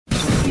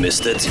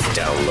missed it,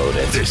 download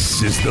it.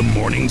 This is the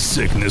Morning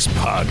Sickness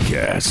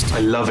Podcast.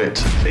 I love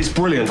it. It's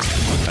brilliant.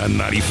 On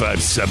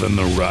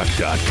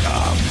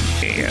 957therock.com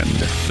and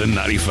the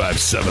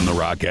 957 The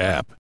Rock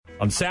app.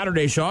 On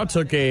Saturday, Shaw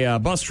took a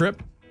bus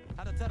trip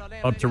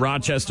up to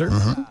Rochester.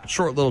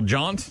 Short little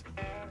jaunt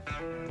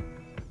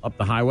up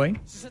the highway.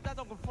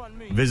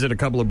 Visit a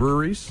couple of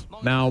breweries.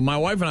 Now, my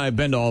wife and I have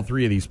been to all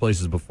three of these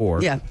places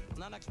before. Yeah.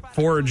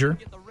 Forager,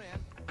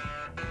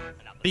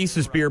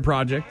 Thesis Beer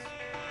Project,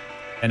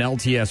 and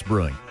LTS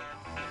Brewing.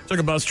 Took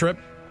a bus trip.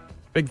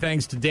 Big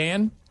thanks to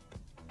Dan,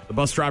 the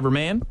bus driver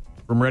man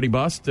from Ready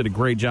Bus. Did a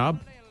great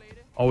job.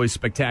 Always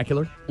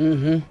spectacular.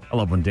 I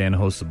love when Dan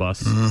hosts the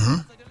bus.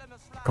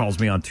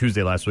 Calls me on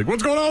Tuesday last week.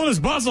 What's going on with this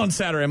bus on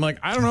Saturday? I'm like,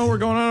 I don't know. We're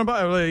going on a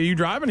bus. Are you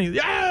driving?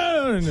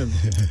 Yeah.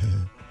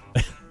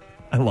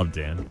 I love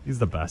Dan. He's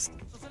the best.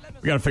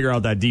 We got to figure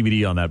out that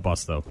DVD on that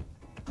bus, though.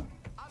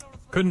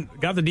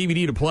 Got the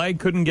DVD to play.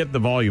 Couldn't get the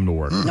volume to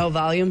work. No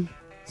volume.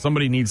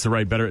 Somebody needs to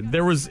write better.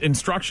 There was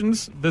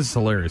instructions. This is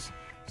hilarious.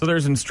 So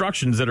there's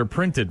instructions that are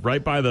printed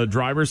right by the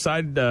driver's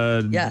side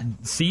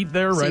seat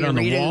there, So right you're on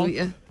the reading, wall.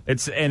 yeah.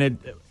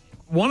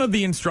 One of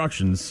the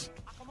instructions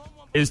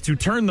is to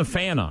turn the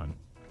fan on.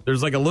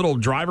 There's like a little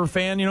driver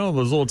fan,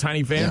 those little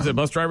tiny fans that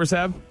bus drivers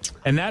have.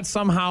 And that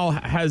somehow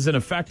has an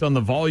effect on the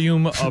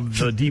volume of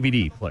the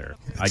DVD player,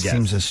 I guess.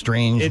 Seems a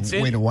strange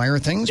way to wire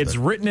things. It's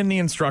written in the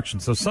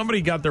instructions. So somebody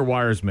got their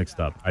wires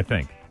mixed up, I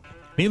think.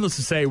 Needless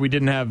to say, we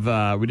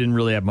didn't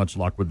really have much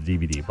luck with the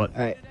DVD. But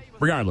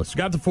regardless, we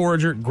got the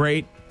Forager,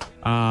 great.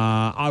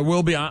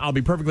 I'll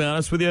be perfectly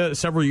honest with you.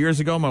 Several years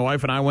ago, my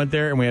wife and I went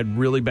there, and we had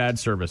really bad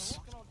service.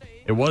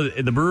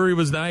 The brewery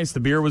was nice, the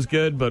beer was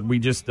good, but we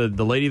just the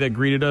lady that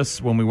greeted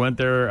us when we went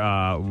there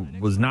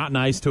was not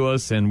nice to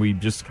us, and we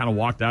just kind of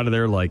walked out of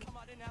there like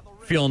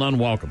feeling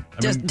unwelcome.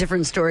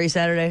 Different story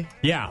Saturday.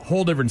 Yeah,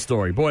 whole different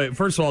story. Boy,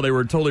 first of all, they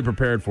were totally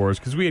prepared for us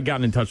because we had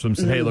gotten in touch with them and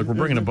said, hey, look, we're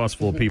bringing a bus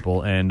full of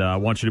people, and I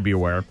want you to be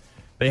aware.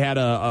 They had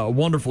a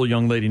wonderful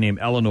young lady named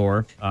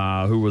Eleanor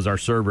who was our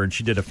server, and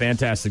she did a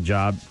fantastic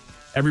job.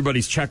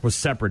 Everybody's check was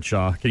separate,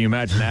 Shaw. Can you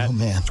imagine that? Oh,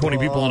 man. 20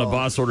 people on a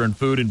bus ordering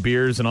food and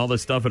beers and all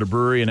this stuff at a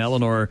brewery, and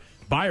Eleanor,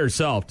 by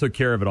herself, took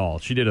care of it all.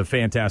 She did a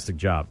fantastic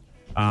job.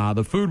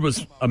 The food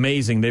was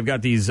amazing. They've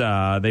got these,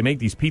 they make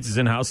these pizzas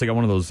in-house. They got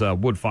one of those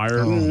wood fire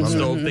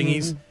stove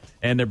thingies,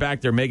 and they're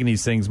back there making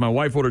these things. My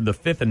wife ordered the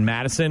Fifth and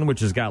Madison, which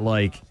has got,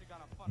 like,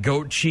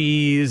 goat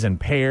cheese and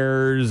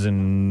pears,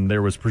 and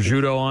there was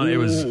prosciutto on it. It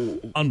was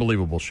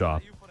unbelievable,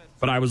 Shaw.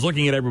 But I was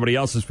looking at everybody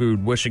else's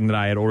food, wishing that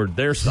I had ordered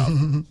their stuff.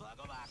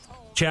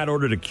 Chad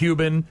ordered a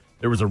Cuban.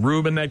 There was a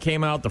Reuben that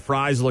came out. The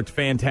fries looked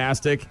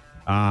fantastic.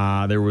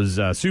 There was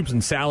soups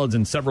and salads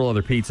and several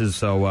other pizzas.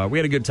 So we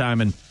had a good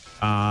time. And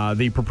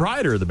the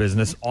proprietor of the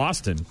business,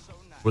 Austin,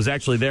 was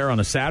actually there on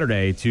a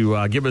Saturday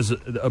to give us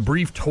a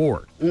brief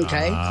tour.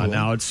 Okay. Cool.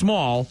 Now, it's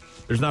small.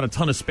 There's not a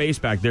ton of space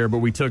back there, but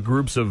we took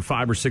groups of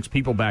 5 or 6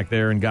 people back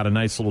there and got a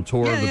nice little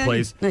tour of the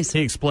place. Nice.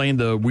 He explained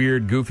the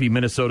weird, goofy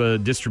Minnesota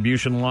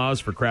distribution laws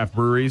for craft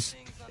breweries.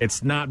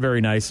 It's not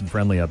very nice and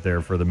friendly up there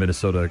for the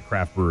Minnesota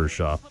craft brewers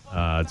shop.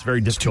 It's very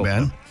difficult. Too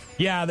bad.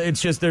 Yeah,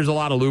 it's just there's a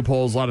lot of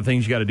loopholes, a lot of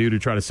things you got to do to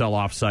try to sell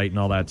off-site and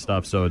all that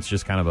stuff. So it's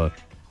just kind of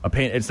a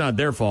pain. It's not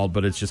their fault,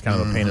 but it's just kind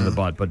of a pain in the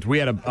butt. But we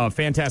had a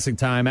fantastic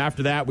time.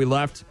 After that, we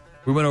left.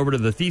 We went over to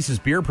the Thesis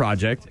Beer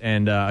Project.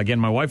 And, again,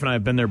 my wife and I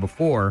have been there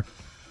before.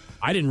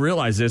 I didn't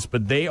realize this,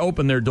 but they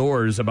opened their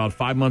doors about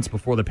 5 months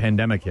before the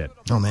pandemic hit.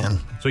 Oh, man.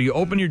 So you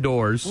open your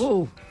doors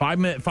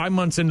 5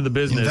 months into the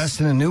business.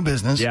 Invest in a new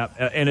business. Yeah,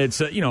 and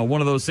it's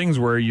one of those things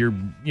where you're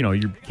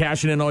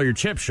cashing in all your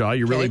chips, Shaw.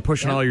 You're really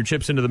pushing all your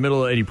chips into the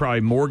middle, and you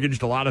probably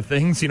mortgaged a lot of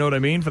things, you know what I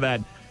mean, for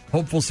that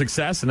hopeful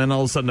success. And then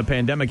all of a sudden the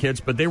pandemic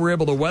hits, but they were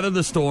able to weather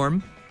the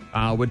storm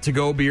with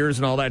to-go beers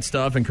and all that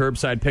stuff and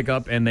curbside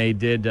pickup, and they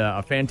did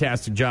a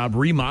fantastic job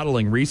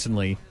remodeling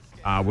recently.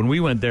 When we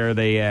went there,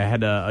 they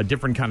had a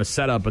different kind of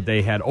setup, but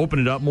they had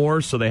opened it up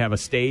more, so they have a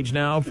stage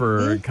now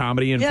for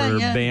comedy and for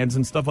bands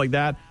and stuff like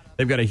that.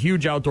 They've got a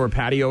huge outdoor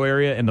patio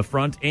area in the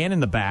front and in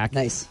the back.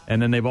 Nice.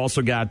 And then they've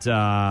also got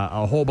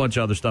a whole bunch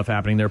of other stuff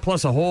happening there,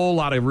 plus a whole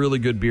lot of really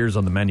good beers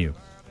on the menu.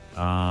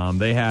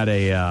 They had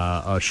a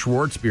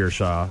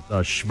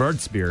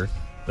Schwarzbier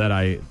that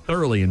I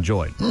thoroughly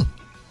enjoyed.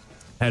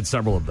 Had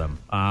several of them.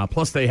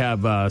 Plus, they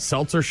have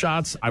seltzer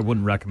shots. I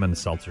wouldn't recommend the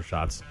seltzer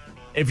shots.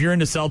 If you're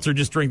into seltzer,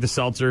 just drink the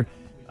seltzer.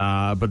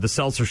 But the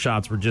seltzer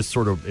shots were just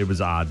sort of, it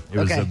was odd. It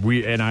was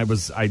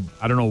I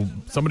don't know,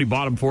 somebody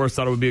bought them for us,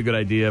 thought it would be a good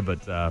idea,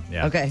 but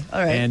yeah. Okay,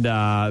 all right.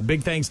 And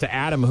big thanks to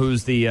Adam,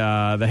 who's the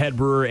head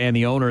brewer and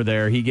the owner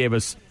there. He gave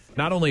us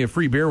not only a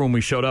free beer when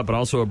we showed up, but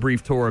also a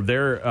brief tour of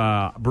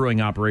their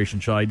brewing operation.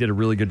 Shaw, he did a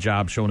really good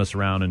job showing us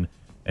around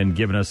and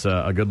giving us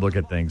a good look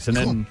at things. And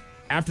then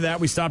after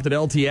that, we stopped at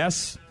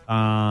LTS.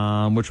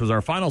 Which was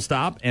our final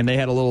stop, and they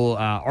had a little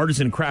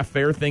artisan craft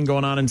fair thing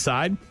going on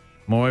inside.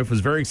 My wife was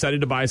very excited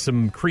to buy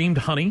some creamed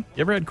honey.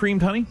 You ever had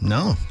creamed honey?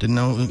 No, didn't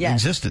know it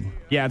existed.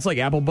 Yeah, it's like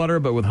apple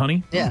butter, but with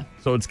honey. Yeah.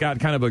 So it's got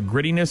kind of a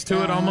grittiness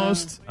to it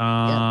almost,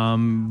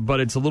 but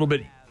it's a little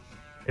bit,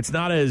 it's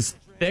not as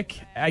thick,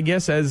 I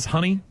guess, as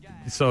honey.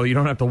 so you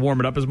don't have to warm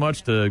it up as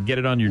much to get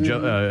it on your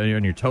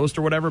on your toast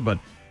or whatever. But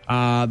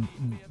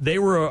they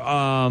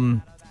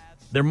were.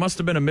 There must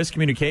have been a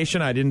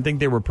miscommunication. I didn't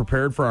think they were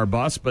prepared for our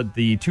bus, but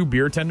the 2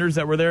 beer tenders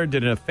that were there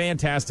did a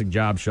fantastic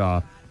job,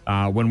 Shaw,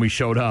 when we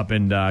showed up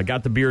and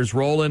got the beers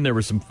rolling. There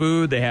was some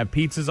food. They have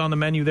pizzas on the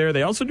menu there.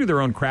 They also do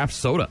their own craft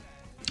soda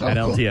at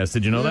LTS.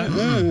 Did you know that?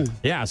 Mm-hmm.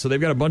 Yeah, so they've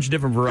got a bunch of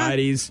different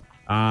varieties.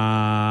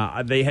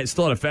 They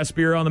still had a Fest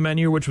beer on the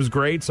menu, which was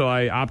great, so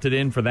I opted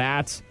in for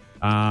that.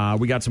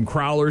 We got some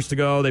crowlers to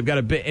go. They've got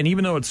a bit, and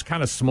even though it's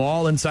kind of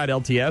small inside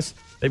LTS,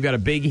 they've got a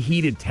big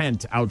heated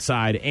tent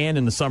outside, and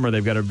in the summer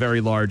they've got a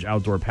very large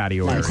outdoor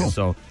patio area. Cool.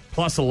 So,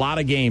 plus a lot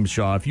of games,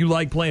 Shaw. If you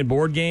like playing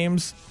board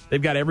games,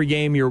 they've got every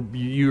game your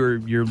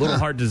little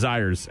heart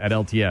desires at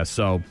LTS.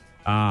 So,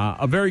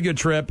 a very good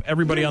trip.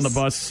 Everybody on the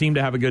bus seemed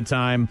to have a good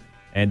time,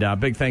 and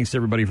big thanks to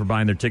everybody for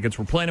buying their tickets.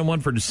 We're planning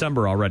one for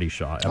December already,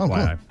 Shaw.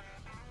 FYI. Cool.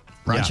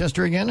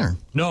 Rochester again, or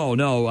no,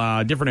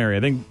 different area.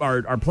 I think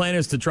our plan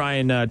is to try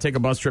and take a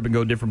bus trip and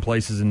go different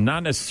places, and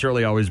not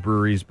necessarily always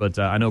breweries. But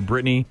I know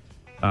Brittany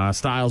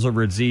Stiles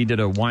over at Z did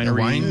a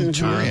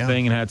winery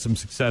thing and had some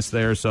success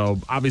there. So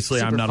obviously,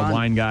 super I'm not fun. A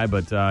wine guy,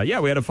 but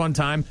we had a fun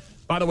time.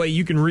 By the way,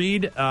 you can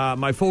read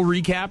my full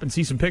recap and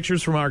see some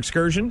pictures from our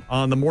excursion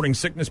on the Morning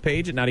Sickness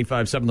page at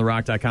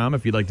 957therock.com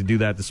if you'd like to do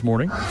that this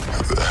morning.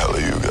 Who the hell are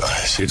you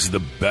guys? It's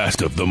the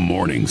best of the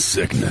Morning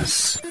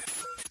Sickness.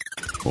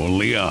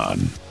 Only on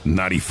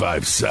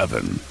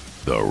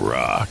 95.7 The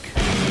Rock.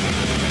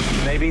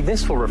 Maybe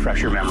this will refresh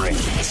your memory.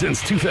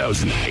 Since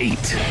 2008,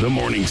 The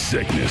Morning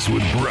Sickness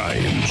with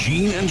Brian,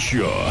 Gene, and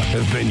Shaw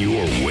have been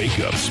your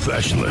wake-up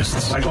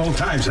specialists. Like old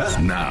times,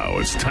 huh? Now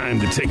it's time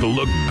to take a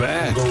look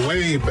back. Go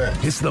way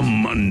back. It's the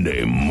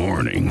Monday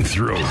Morning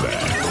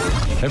Throwback.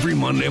 Every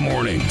Monday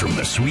morning from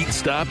the Sweet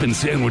Stop and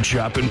Sandwich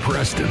Shop in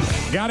Preston.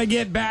 Got to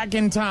get back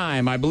in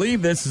time. I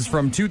believe this is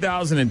from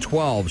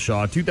 2012,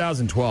 Shaw.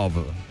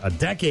 2012, a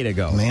decade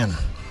ago. Man.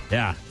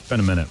 Yeah, it's been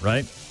a minute,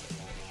 right?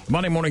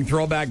 Monday Morning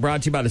Throwback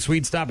brought to you by the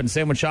Sweet Stop and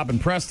Sandwich Shop in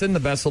Preston,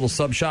 the best little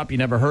sub shop you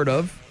never heard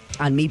of.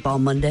 On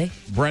Meatball Monday.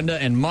 Brenda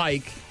and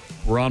Mike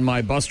were on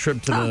my bus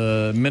trip to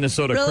the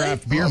Minnesota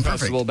Craft Beer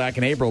Festival back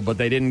in April, but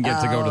they didn't get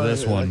to go to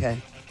this one. Okay.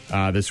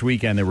 This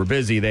weekend they were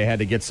busy. They had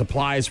to get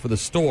supplies for the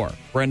store.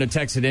 Brenda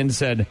texted in and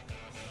said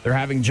they're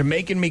having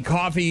Jamaican Me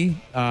crazy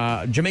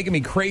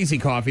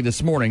coffee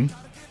this morning.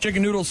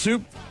 Chicken noodle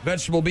soup,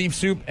 vegetable beef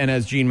soup, and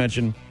as Gene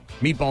mentioned,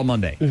 Meatball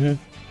Monday. Mm-hmm.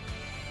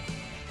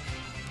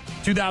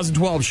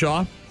 2012,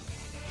 Shaw.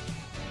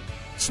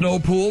 Snow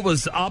Pool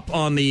was up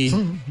on the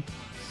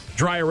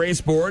dry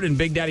erase board in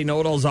Big Daddy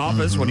Know-It-All's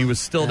office when he was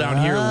still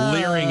down here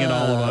leering at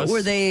all of us.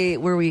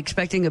 Were we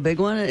expecting a big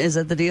one? Is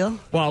that the deal?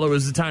 Well, it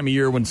was the time of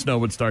year when snow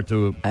would start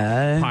to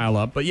pile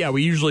up. But yeah,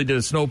 we usually did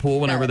a snow pool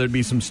whenever there'd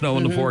be some snow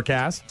in the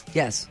forecast.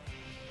 Yes.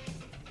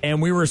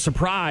 And we were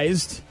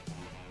surprised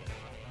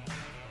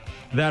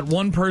that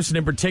one person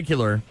in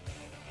particular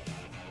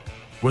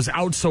was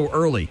out so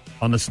early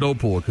on the snow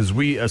pool because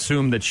we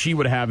assumed that she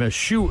would have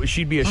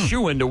she'd be a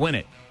shoo-in to win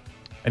it.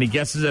 Any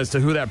guesses as to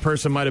who that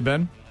person might have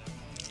been?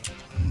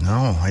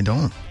 No, I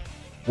don't.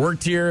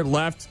 Worked here,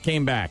 left,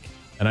 came back,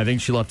 and I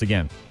think she left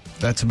again.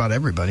 That's about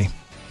everybody.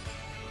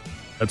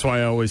 That's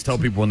why I always tell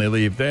people when they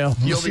leave,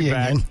 you'll be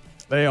back. Again.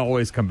 They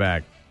always come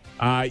back.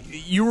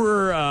 You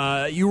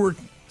were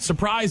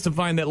surprised to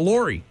find that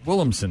Lori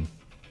Williamson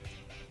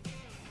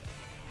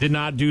did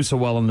not do so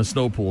well in the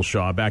snow pool,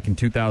 Shaw, back in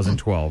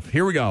 2012.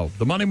 Here we go.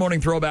 The Monday Morning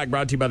Throwback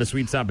brought to you by the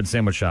Sweet Stop and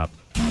Sandwich Shop.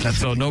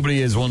 So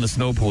nobody has won the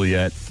snow pool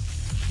yet.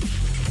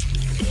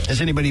 Has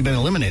anybody been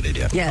eliminated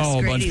yet? Yes,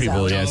 a bunch of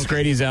people. Yeah,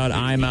 Scrady's out.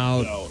 I'm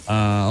out.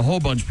 A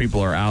whole bunch of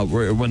people are out.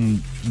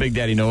 When Big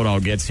Daddy Know-It-All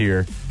gets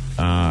here,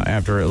 a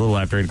little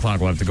after 8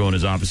 o'clock, we'll have to go in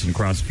his office and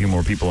cross a few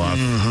more people off.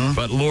 Mm-hmm.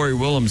 But Lori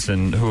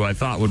Williamson, who I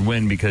thought would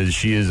win because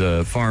she is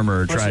a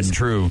farmer, tried and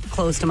true.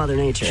 Close to Mother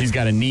Nature. She's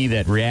got a knee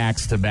that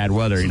reacts to bad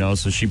weather,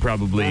 so she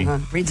probably...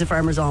 Reads the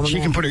Farmer's Almanac.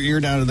 She can put her ear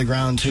down to the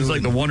ground, too. She's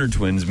like the Wonder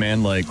Twins,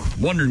 man. Like,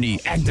 Wonder Knee,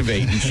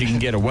 activate, and she can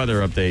get a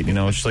weather update,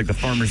 She's like the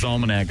Farmer's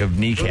Almanac of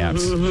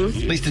kneecaps. Mm-hmm.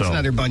 At least it's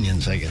not her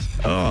bunions, I guess.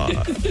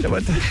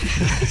 What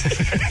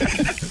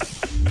the...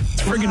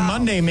 It's friggin'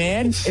 Monday,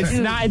 man. It's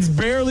not. It's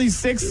barely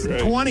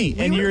 6:20,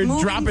 and you're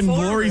dropping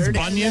Lori's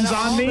bunions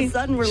on me. All of a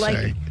sudden, we're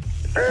like,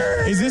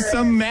 is this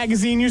some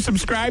magazine you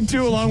subscribe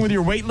to along with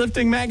your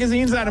weightlifting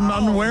magazines that I'm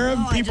unaware of?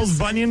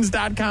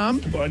 Peoplesbunions.com?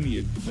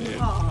 Bunion, man.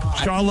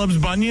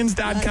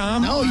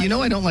 ShawLovesBunions.com?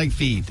 No, I don't like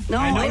feet. No,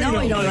 I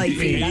know you don't like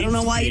feet. I don't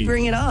know why you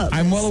bring it up.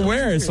 I'm well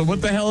aware. So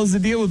what the hell is the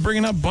deal with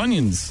bringing up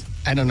bunions?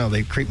 I don't know.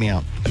 They creep me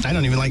out. I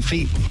don't even like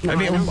feet. No,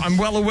 I'm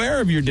well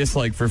aware of your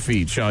dislike for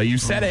feet, Shaw. You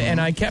said it, and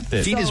I kept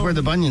it. Feet is where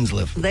the bunions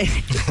live.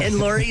 And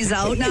Lori's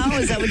out now?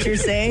 Is that what you're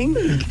saying?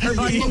 Her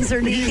bunions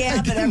are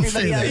kneecap and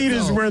everybody else. Feet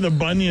is where the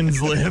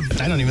bunions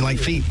live. I don't even like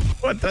feet.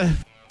 What the?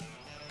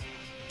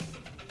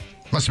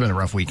 Must have been a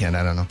rough weekend.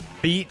 I don't know.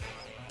 Feet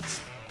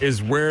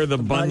is where the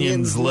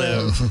bunions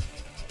live.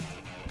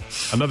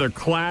 Another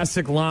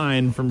classic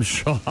line from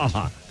Shaw.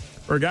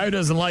 For a guy who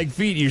doesn't like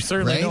feet, you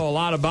certainly know a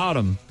lot about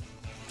him.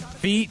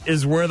 Feet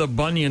is where the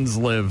bunions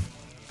live.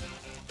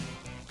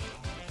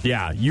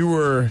 Yeah, you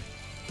were.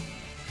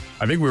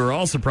 I think we were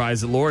all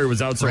surprised that Lori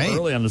was out so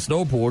early on the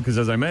snow pool because,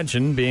 as I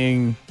mentioned,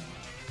 being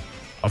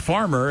a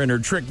farmer and her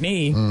trick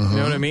knee, you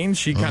know what I mean?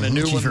 She kind of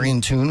knew. She's very in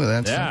tune with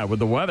that. Yeah, with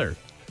the weather.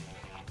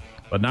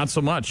 But not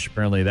so much,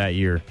 apparently, that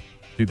year,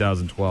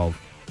 2012.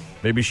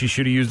 Maybe she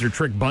should have used her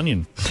trick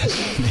bunion.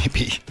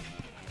 Maybe.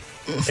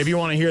 If you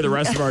want to hear the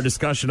rest of our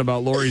discussion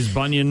about Lori's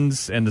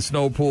bunions and the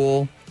snow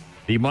pool,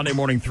 the Monday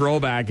Morning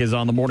Throwback is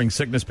on the Morning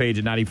Sickness page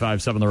at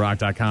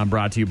 957therock.com,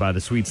 brought to you by the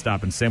Sweet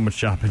Stop and Sandwich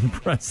Shop in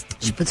Preston.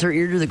 She puts her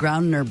ear to the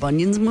ground and her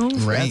bunions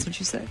move? Right. That's what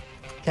you said?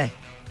 Okay.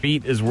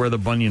 Feet is where the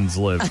bunions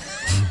live.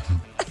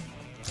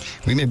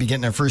 We may be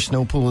getting our first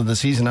snow pool of the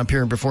season up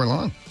here before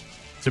long.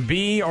 To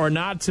be or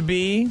not to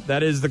be,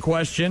 that is the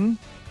question.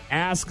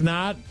 Ask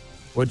not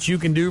what you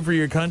can do for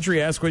your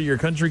country. Ask what your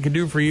country can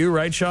do for you,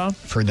 right, Shaw?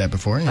 I've heard that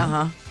before. Yeah.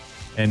 Uh-huh.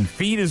 And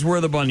feet is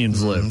where the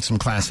bunions live. Some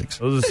classics.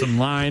 Those are some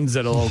lines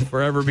that will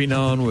forever be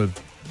known with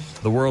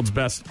the world's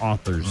best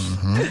authors.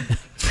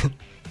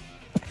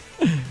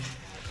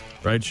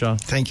 Right, Shaw?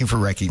 Thank you for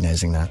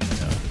recognizing that.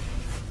 Yeah.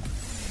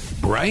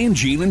 Brian,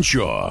 Gene, and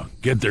Shaw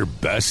get their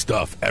best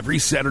stuff every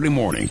Saturday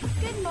morning.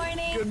 Good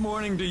morning. Good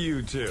morning to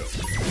you, too.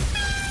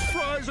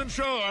 Rise and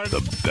shine.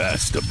 The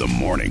best of the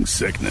morning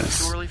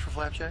sickness. Too early for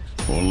flapjacks?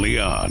 Only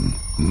on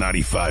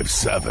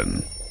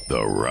 95.7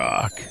 The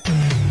Rock.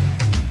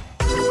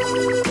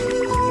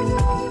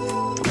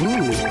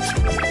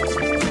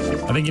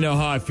 I think you know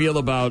how I feel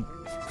about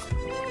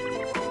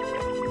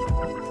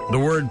the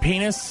word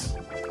penis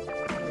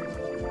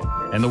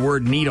and the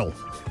word needle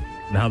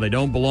and how they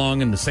don't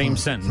belong in the same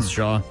sentence,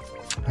 Shaw.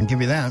 I'll give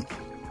you that.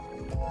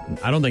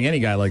 I don't think any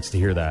guy likes to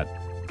hear that.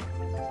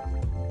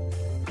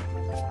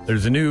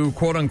 There's a new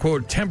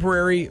quote-unquote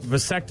temporary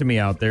vasectomy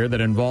out there that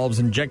involves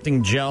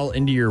injecting gel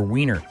into your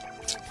wiener.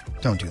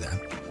 Don't do that.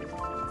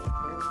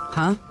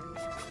 Huh?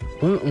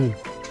 Mm-mm.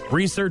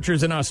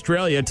 Researchers in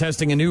Australia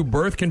testing a new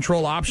birth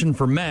control option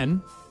for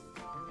men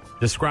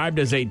described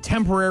as a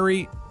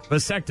temporary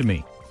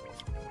vasectomy.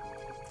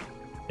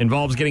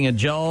 Involves getting a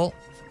gel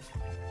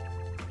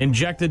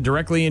injected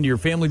directly into your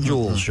family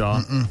jewels,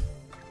 Shaw.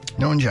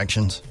 No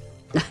injections.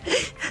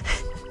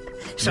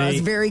 Shaw's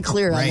very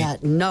clear on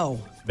that.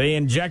 No. They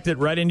inject it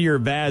right into your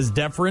vas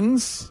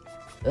deferens.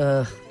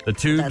 The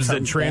tubes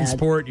that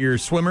transport your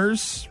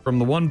swimmers from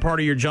the one part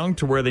of your junk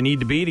to where they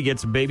need to be to get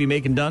some baby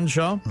making done,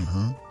 Shaw.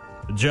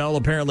 The gel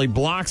apparently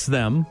blocks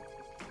them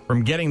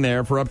from getting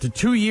there for up to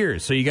 2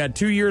 years. So you got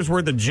 2 years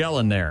worth of gel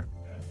in there.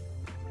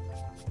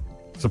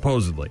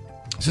 Supposedly.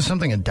 Is this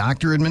something a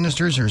doctor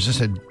administers or is this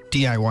a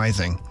DIY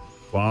thing?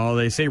 Well,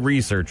 they say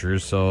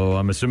researchers, so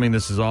I'm assuming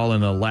this is all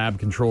in a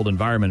lab-controlled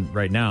environment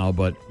right now,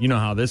 but you know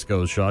how this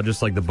goes, Shaw,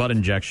 just like the butt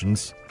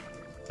injections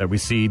that we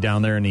see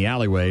down there in the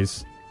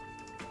alleyways.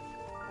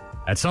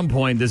 At some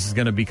point, this is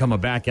going to become a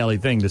back alley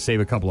thing to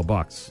save a couple of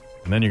bucks,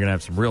 and then you're going to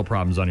have some real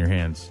problems on your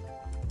hands.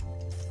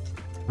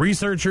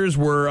 Researchers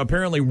were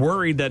apparently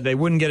worried that they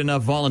wouldn't get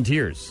enough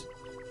volunteers.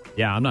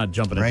 Yeah, I'm not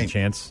jumping at the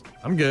chance.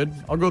 I'm good.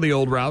 I'll go the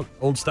old route,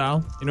 old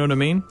style, you know what I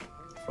mean?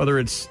 Whether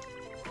it's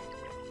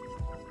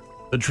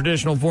the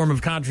traditional form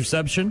of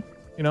contraception,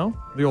 you know,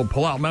 the old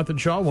pull-out method,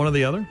 Shaw, one or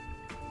the other.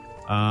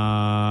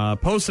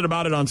 Posted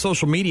about it on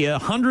social media.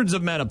 Hundreds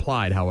of men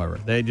applied, however.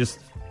 They just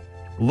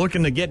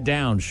looking to get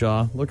down,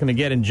 Shaw. Looking to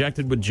get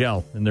injected with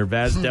gel in their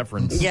vas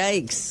deferens.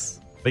 Yikes.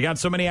 They got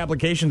so many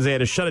applications, they had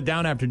to shut it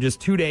down after just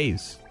 2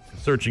 days,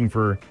 searching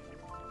for...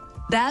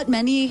 That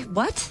many,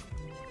 what?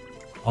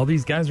 All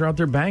these guys are out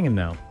there banging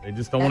now. They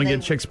just don't want to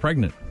get chicks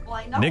pregnant. Well,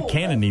 I know. Nick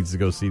Cannon needs to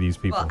go see these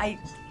people. Well,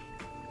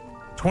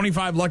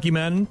 25 lucky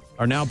men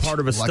are now part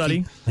of a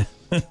study,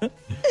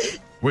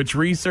 which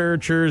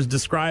researchers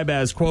describe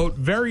as, quote,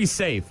 very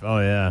safe. Oh,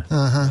 yeah.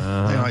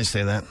 They always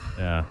say that.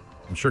 Yeah.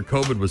 I'm sure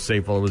COVID was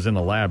safe while it was in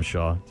the lab,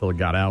 Shaw, until it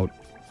got out.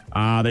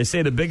 They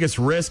say the biggest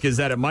risk is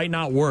that it might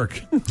not work.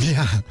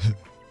 Yeah.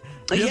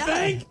 You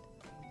think?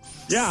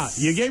 Yeah,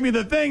 you gave me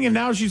the thing and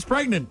now she's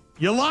pregnant.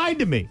 You lied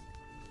to me.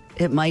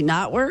 It might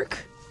not work?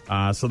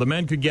 So the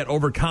men could get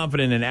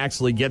overconfident and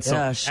actually get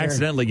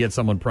accidentally get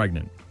someone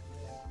pregnant.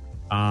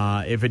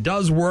 If it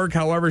does work,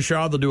 however,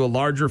 Shaw, they'll do a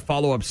larger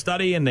follow-up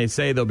study, and they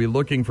say they'll be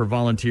looking for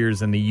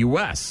volunteers in the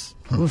U.S.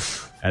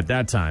 at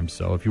that time.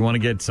 So if you want to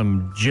get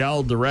some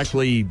gel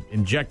directly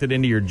injected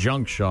into your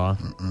junk, Shaw,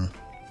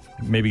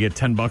 maybe get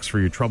 $10 for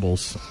your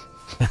troubles.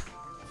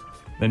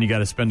 Then you got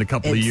to spend a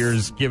couple of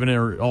years giving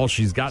her all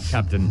she's got,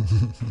 Captain.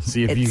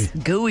 See if it's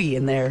gooey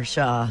in there,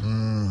 Shaw.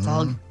 It's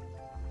all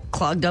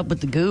clogged up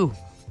with the goo.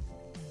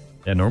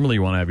 Yeah, normally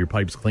you want to have your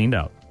pipes cleaned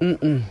out.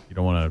 You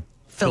don't want to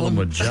fill them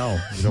with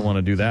gel. You don't want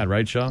to do that,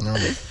 right, Shaw? No.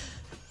 You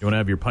want to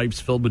have your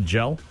pipes filled with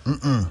gel?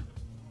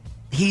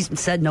 He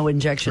said no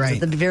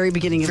injections at the very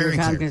beginning of your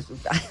conversation.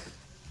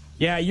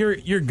 Yeah,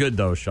 you're good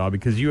though, Shaw,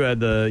 because you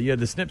had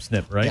the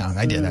snip, right? Yeah,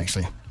 I did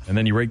actually. And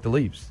then you raked the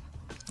leaves.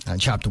 I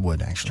chopped the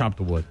wood, actually. Chopped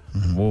the wood.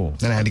 Whoa.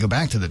 Then I had to go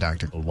back to the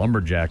doctor. A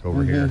lumberjack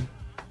over here.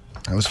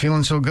 I was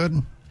feeling so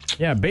good.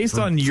 Yeah, based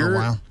on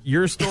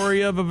your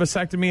story of a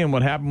vasectomy and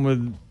what happened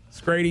with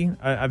Scrady,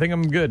 I think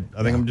I'm good.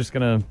 I think I'm just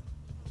going to,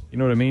 you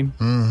know what I mean?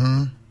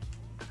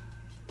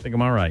 I think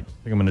I'm all right.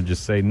 I think I'm going to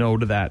just say no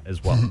to that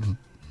as well.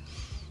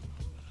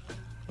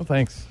 Well,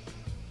 thanks.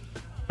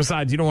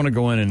 Besides, you don't want to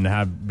go in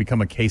and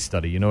become a case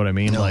study. You know what I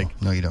mean? No,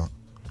 you don't.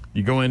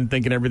 You go in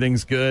thinking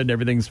everything's good,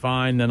 everything's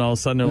fine, then all of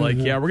a sudden they're like,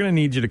 yeah, we're going to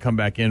need you to come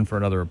back in for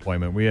another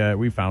appointment.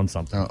 We found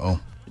something.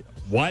 Uh-oh.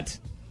 What?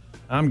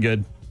 I'm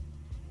good.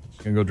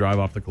 Just going to go drive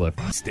off the cliff.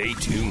 Stay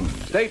tuned.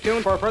 Stay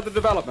tuned for further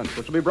developments,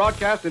 which will be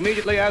broadcast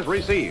immediately as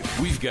received.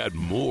 We've got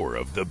more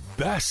of the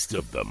best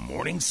of the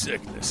morning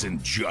sickness in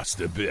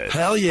just a bit.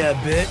 Hell yeah,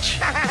 bitch.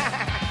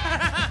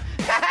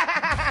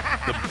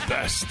 The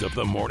best of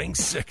the morning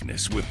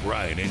sickness with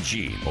Brian and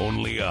Gene.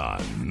 Only on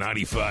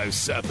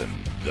 95.7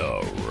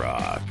 The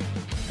Rock.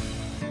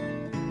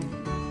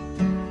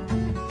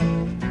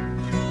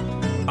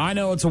 I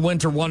know it's a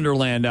winter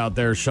wonderland out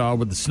there, Shaw,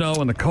 with the snow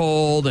and the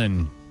cold,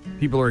 and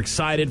people are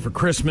excited for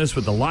Christmas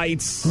with the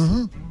lights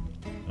and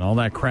all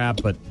that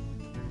crap, but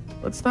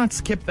let's not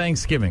skip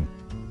Thanksgiving.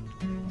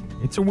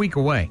 It's a week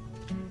away.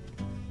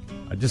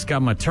 I just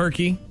got my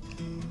turkey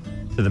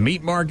to the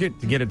meat market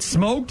to get it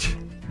smoked.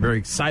 Very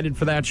excited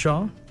for that,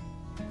 Shaw.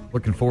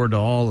 Looking forward to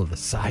all of the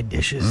side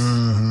dishes.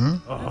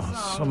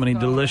 Oh, so many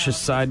delicious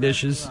side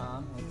dishes.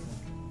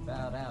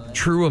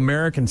 True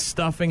American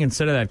stuffing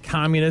instead of that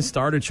communist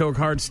artichoke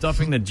heart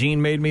stuffing that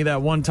Gene made me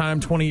that one time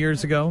 20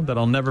 years ago that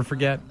I'll never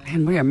forget.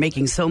 And we are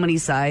making so many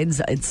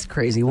sides. It's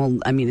crazy. Well,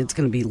 I mean, it's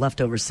going to be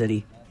leftover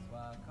city.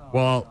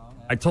 Well,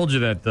 I told you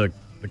that the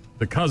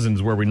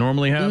cousins where we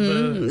normally have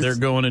they're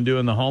going and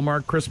doing the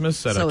Hallmark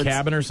Christmas at a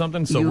cabin or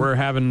something. So we're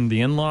having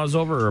the in-laws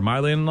over, or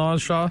my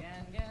in-laws, Shaw.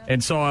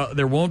 And so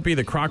there won't be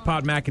the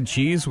crock-pot mac and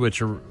cheese,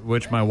 which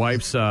my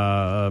wife's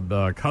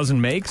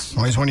cousin makes.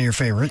 Always one of your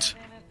favorites.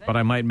 But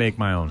I might make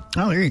my own.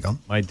 Oh, there you go.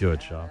 Might do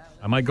it, Shaw.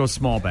 I might go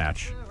small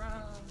batch.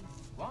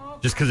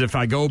 Just because if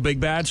I go big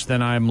batch,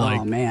 then I'm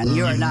like... Oh, man,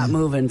 you are not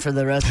moving for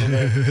the rest of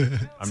it.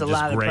 It's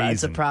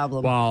it's a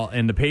problem. Well,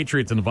 and the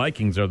Patriots and the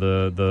Vikings are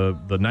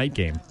the night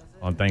game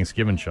on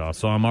Thanksgiving, Shaw.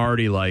 So I'm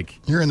already like...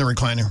 You're in the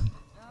recliner.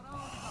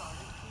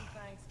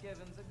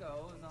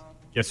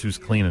 Guess who's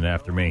cleaning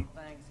after me?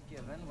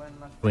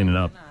 Cleaning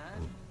up.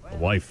 The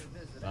wife,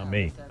 not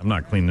me. I'm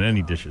not cleaning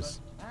any dishes.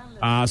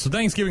 So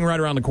Thanksgiving right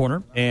around the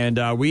corner,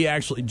 and we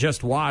actually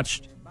just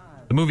watched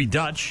the movie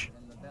Dutch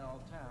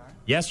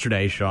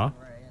yesterday, Shaw.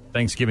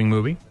 Thanksgiving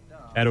movie.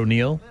 Ed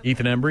O'Neill,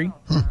 Ethan Embry.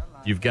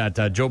 You've got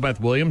Joe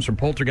Beth Williams from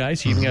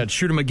Poltergeist. You even got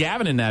Shooter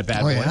McGavin in that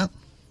bad boy. Yeah.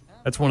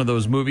 That's one of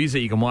those movies that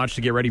you can watch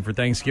to get ready for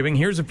Thanksgiving.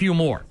 Here's a few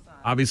more.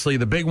 Obviously,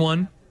 the big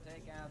one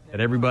that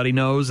everybody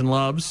knows and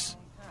loves.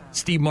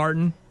 Steve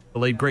Martin, the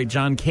late, great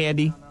John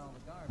Candy.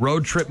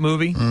 Road trip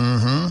movie.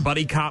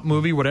 Buddy cop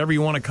movie, whatever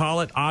you want to call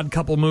it. Odd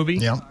couple movie.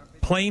 Yeah.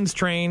 Planes,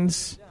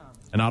 trains,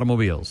 and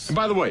automobiles. And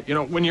by the way,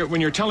 when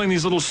you're telling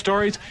these little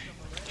stories,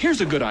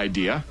 here's a good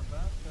idea.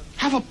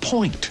 Have a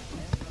point.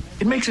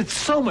 It makes it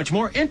so much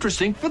more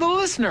interesting for the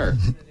listener.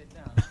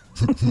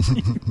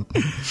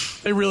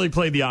 They really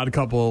played the Odd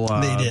Couple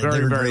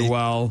very, very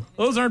well.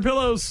 Those aren't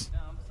pillows.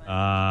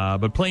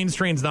 But Planes,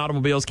 Trains, and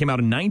Automobiles came out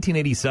in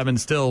 1987,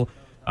 still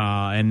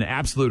an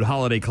absolute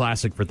holiday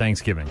classic for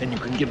Thanksgiving. Then you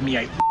can give me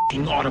a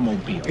f***ing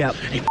automobile. Yep.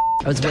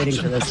 I was waiting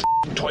for this.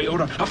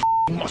 Toyota, a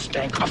f***ing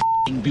Mustang, a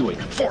f***ing Buick,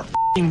 4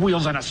 f***ing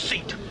wheels and a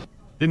seat.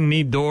 Didn't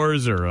need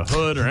doors or a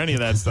hood or any of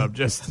that stuff.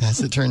 Just as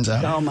it turns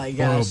out. Oh, my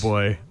gosh. Oh,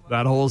 boy.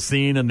 That whole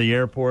scene in the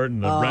airport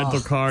and the rental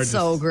car.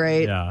 So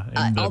great.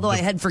 Yeah. Although I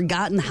had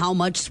forgotten how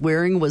much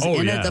swearing was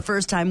in it the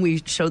first time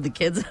we showed the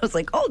kids. I was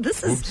like, oh,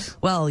 this is,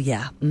 well,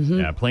 yeah. Mm-hmm.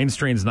 Yeah, Planes,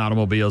 Trains, and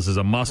Automobiles is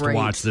a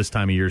must-watch this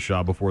time of year,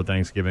 Shaw, before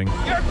Thanksgiving.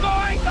 You're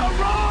going the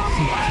wrong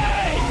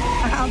way!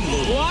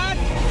 What?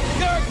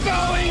 You're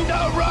going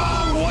the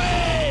wrong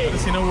way! How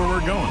does he know where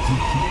we're going?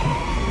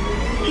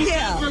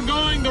 We're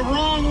going the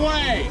wrong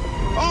way!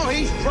 Oh,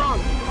 he's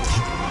drunk!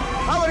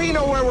 How would he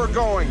know where we're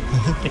going?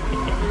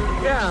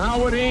 Yeah,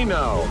 how would he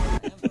know?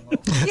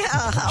 Yeah,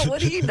 how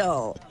would he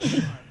know?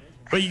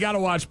 But you got to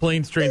watch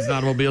Planes, Trains, and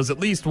Automobiles at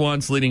least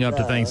once leading up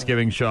to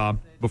Thanksgiving, Shaw,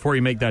 before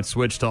you make that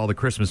switch to all the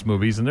Christmas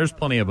movies. And there's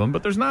plenty of them,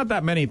 but there's not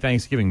that many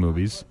Thanksgiving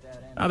movies.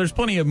 There's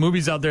plenty of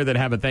movies out there that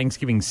have a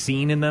Thanksgiving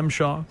scene in them,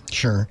 Shaw.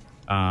 Sure.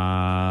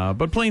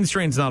 But Planes,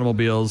 Trains, and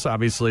Automobiles,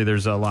 obviously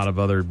there's a lot of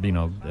other,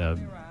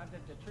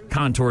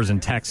 contours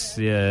and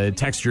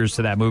textures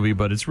to that movie,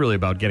 but it's really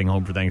about getting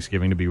home for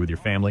Thanksgiving to be with your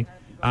family.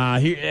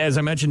 Here, as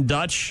I mentioned,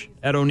 Dutch,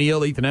 Ed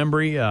O'Neill, Ethan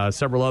Embry,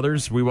 several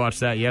others. We watched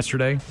that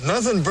yesterday.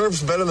 Nothing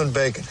burps better than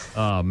bacon.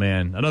 Oh,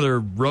 man.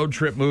 Another road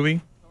trip movie.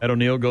 Ed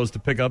O'Neill goes to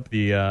pick up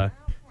the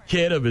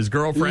kid of his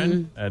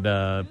girlfriend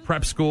at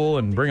prep school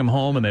and bring him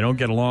home, and they don't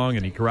get along,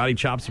 and he karate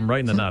chops him right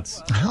in the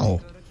nuts. Ow.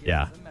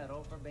 Yeah.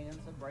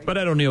 But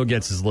Ed O'Neill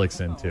gets his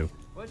licks in, too.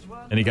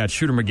 And he got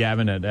Shooter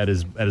McGavin at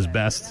his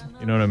best.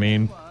 You know what I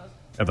mean?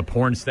 At the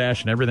porn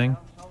stash and everything.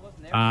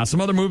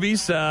 Some other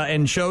movies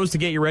and shows to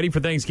get you ready for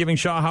Thanksgiving,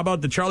 Shaw. How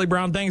about the Charlie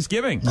Brown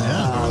Thanksgiving?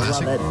 Yeah,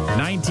 love it.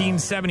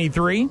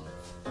 1973.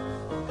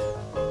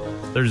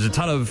 There's a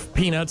ton of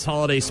Peanuts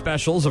holiday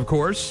specials, of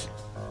course.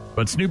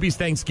 But Snoopy's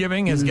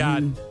Thanksgiving has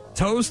got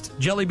toast,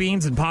 jelly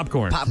beans, and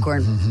popcorn.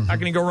 Popcorn. How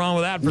can you go wrong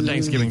with that for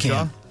Thanksgiving,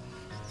 Shaw?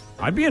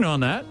 I'd be in on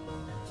that.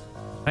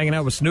 Hanging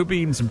out with Snoopy,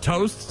 eating some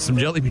toast, some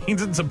jelly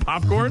beans, and some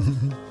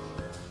popcorn.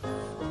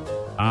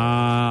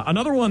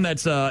 Another one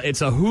that's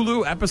it's a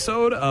Hulu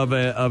episode of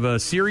a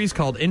series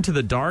called Into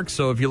the Dark.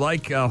 So if you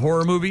like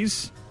horror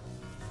movies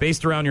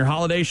based around your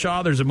holiday,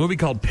 Shaw, there's a movie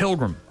called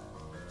Pilgrim.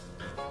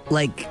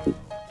 Like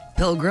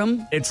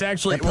Pilgrim? It's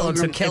actually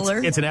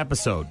Killer. It's an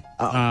episode,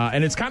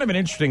 and it's kind of an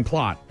interesting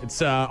plot.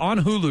 It's on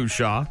Hulu,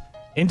 Shaw.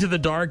 Into the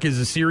Dark is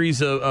a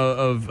series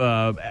of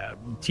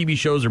TV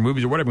shows or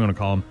movies or whatever you want to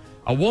call them.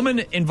 A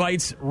woman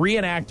invites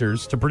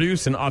reenactors to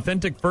produce an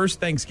authentic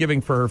first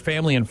Thanksgiving for her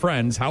family and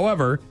friends.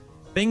 However,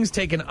 things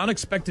take an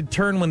unexpected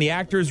turn when the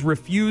actors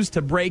refuse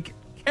to break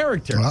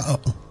character. Uh-oh.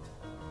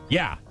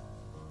 Yeah.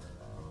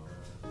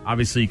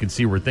 Obviously, you can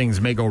see where things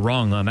may go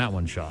wrong on that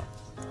one, Shaw.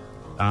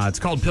 It's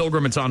called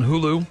Pilgrim. It's on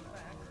Hulu.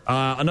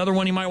 Another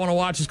one you might want to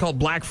watch is called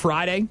Black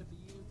Friday.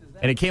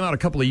 And it came out a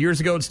couple of years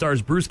ago. It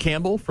stars Bruce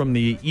Campbell from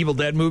the Evil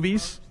Dead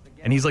movies.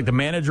 And he's like the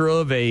manager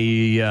of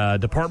a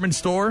department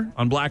store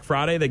on Black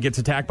Friday that gets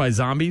attacked by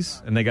zombies.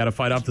 And they got to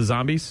fight off the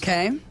zombies.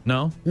 Okay.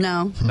 No?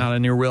 No. Not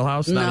in your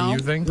wheelhouse? No. Not a you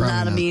thing?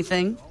 Not a me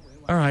thing.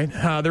 All right.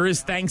 There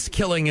is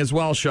Thanksgiving as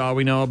well, Shaw.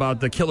 We know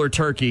about the killer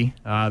turkey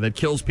that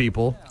kills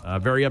people.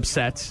 Very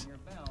upset.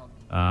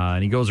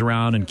 And he goes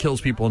around and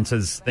kills people and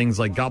says things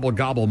like, gobble,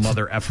 gobble,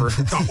 mother effer.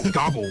 Gobble,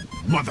 gobble,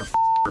 mother.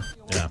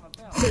 Yeah.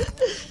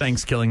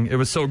 Thanksgiving. It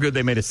was so good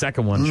they made a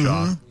second one,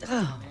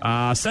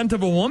 Shaw. Scent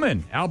of a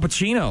Woman. Al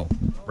Pacino,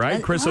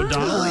 right? Chris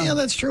O'Donnell. Oh, yeah,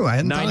 that's true. I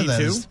hadn't thought of that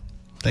 92. as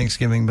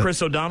Thanksgiving. But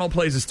Chris O'Donnell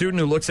plays a student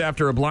who looks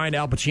after a blind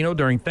Al Pacino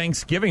during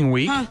Thanksgiving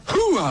week.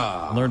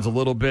 Learns a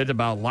little bit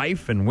about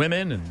life and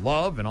women and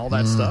love and all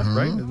that stuff,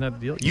 right? Isn't that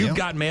the deal? You've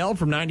Got Mail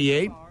from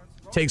 98.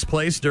 Takes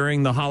place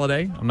during the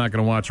holiday. I'm not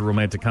going to watch a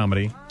romantic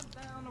comedy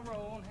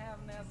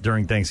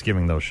during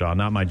Thanksgiving, though, Shaw.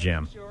 Not my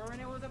jam.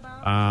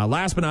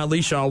 Last but not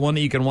least, Shaw, one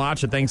that you can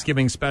watch, a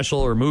Thanksgiving special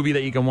or movie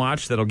that you can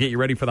watch that'll get you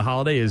ready for the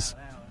holiday is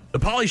the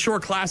Pauly Shore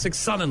classic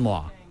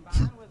Son-in-Law.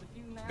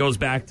 Goes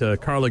back to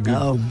Carla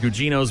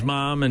Gugino's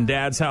mom and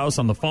dad's house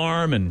on the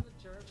farm and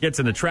gets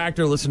in the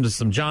tractor, listen to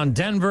some John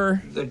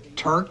Denver. The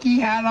turkey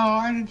had a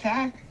heart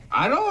attack?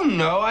 I don't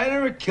know. I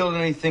never killed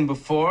anything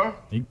before.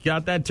 You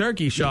got that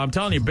turkey, Shaw. I'm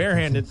telling you,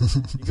 barehanded. You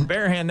can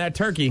barehand that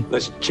turkey.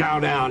 Let's chow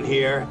down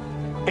here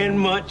and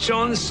munch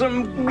on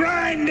some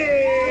grinding.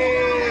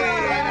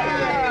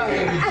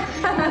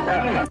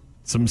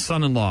 Some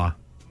Son-in-Law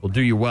will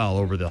do you well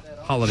over the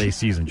holiday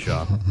season,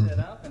 Shaw.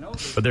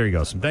 But there you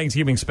go. Some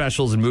Thanksgiving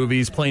specials and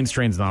movies, planes,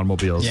 trains, and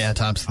automobiles. Yeah,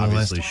 tops of the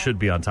obviously list. Should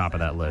be on top of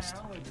that list.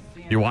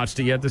 You watched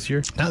it yet this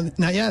year?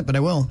 Not yet, but I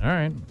will. All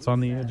right. It's on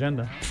the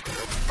agenda.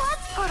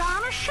 Let's put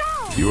on a show.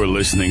 You're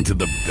listening to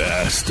the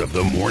best of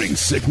the Morning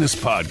Sickness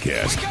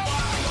Podcast.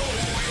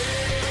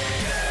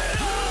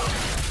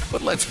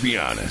 But let's be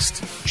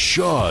honest,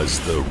 Shaw's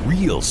the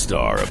real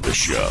star of the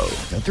show.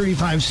 A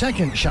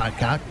 35-second shot,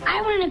 Cock.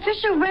 I want an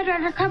official Red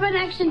Ryder Carbine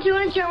Action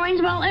 2-inch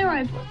range-ball air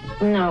rifle.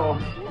 No.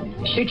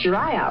 Shoot your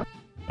eye out.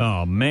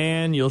 Oh,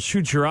 man, you'll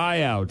shoot your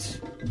eye out.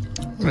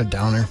 What a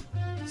downer.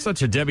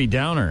 Such a Debbie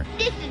Downer.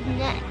 This is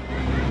next.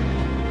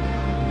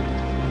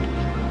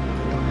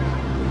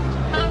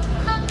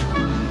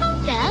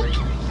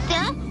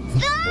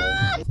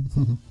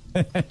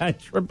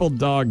 Triple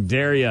dog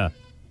dare ya.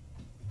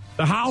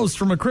 The house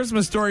from A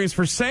Christmas Story is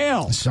for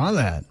sale. I saw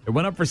that. It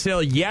went up for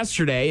sale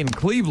yesterday in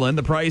Cleveland.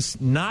 The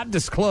price not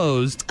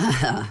disclosed,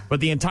 but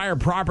the entire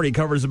property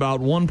covers about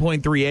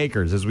 1.3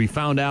 acres. As we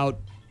found out,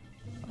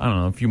 I don't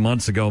know, a few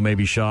months ago,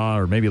 maybe Shaw,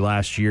 or maybe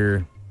last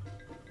year,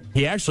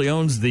 he actually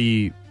owns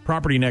the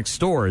property next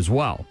door as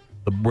well,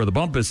 where the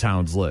Bumpus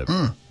Hounds live.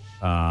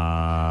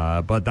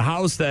 But the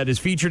house that is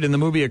featured in the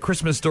movie A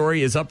Christmas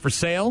Story is up for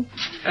sale.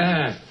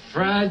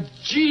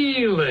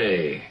 Fragile.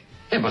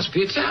 It must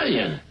be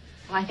Italian.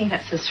 Well, I think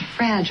that says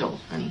fragile,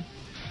 honey.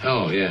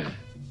 Oh, yeah.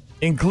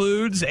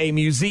 Includes a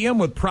museum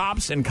with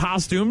props and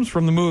costumes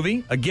from the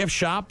movie, a gift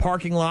shop,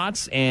 parking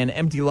lots, and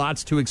empty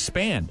lots to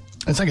expand.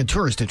 It's like a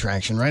tourist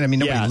attraction, right? I mean,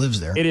 nobody lives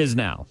there. It is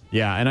now.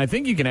 Yeah, and I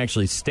think you can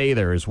actually stay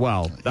there as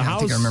well. I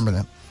think I remember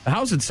that. The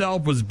house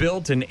itself was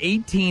built in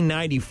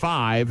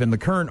 1895, and the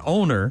current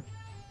owner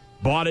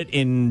bought it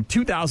in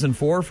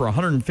 2004 for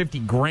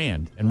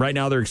 $150,000, and right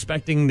now they're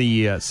expecting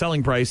the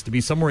selling price to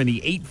be somewhere in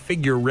the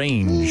 8-figure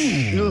range.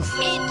 It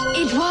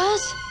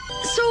was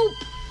so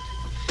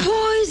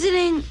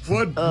poisoning.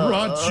 What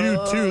brought you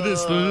to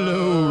this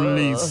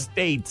lowly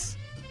state?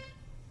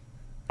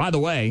 By the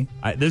way,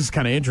 this is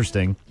kind of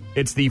interesting.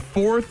 It's the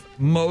 4th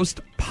most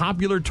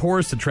popular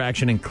tourist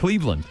attraction in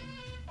Cleveland.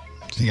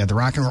 So you got the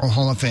Rock and Roll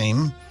Hall of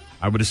Fame.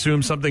 I would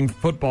assume something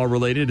football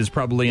related is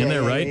probably in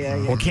there, right?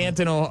 Yeah. Well,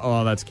 Canton,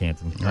 that's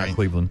Canton, not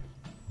Cleveland.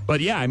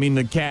 But yeah, I mean,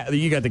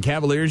 you got the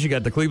Cavaliers, you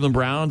got the Cleveland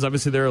Browns.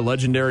 Obviously, they're a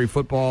legendary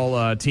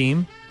football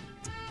team.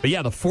 But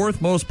yeah, the 4th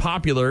most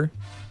popular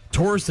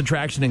tourist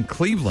attraction in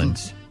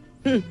Cleveland,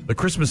 the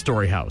Christmas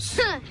Story house.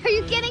 Are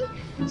you kidding?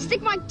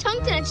 Stick my tongue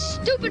to that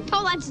stupid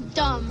pole, that's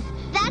dumb.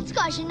 That's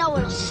because you know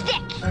it'll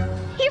stick.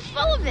 You're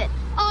full of it.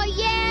 Oh,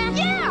 yeah?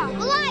 Yeah,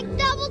 like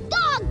double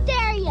dog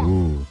dare you.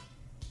 Ooh.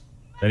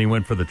 Then he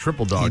went for the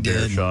triple dog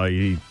dare, Shaw.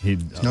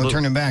 No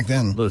turning back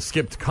then.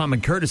 Skipped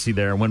common courtesy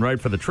there and went right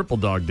for the triple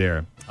dog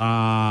dare.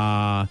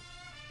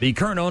 The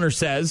current owner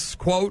says,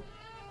 quote,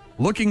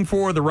 looking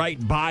for the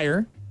right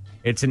buyer.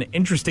 It's an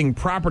interesting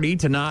property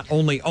to not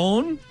only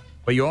own,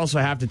 but you also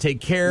have to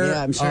take care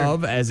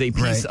of as a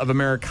piece of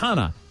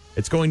Americana.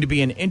 It's going to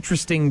be an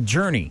interesting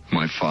journey.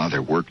 My father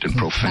worked in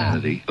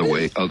profanity the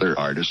way other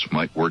artists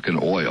might work in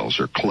oils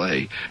or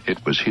clay.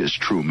 It was his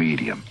true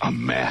medium, a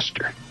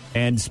master.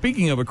 And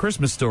speaking of A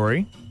Christmas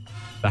Story,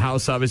 the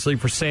house obviously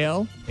for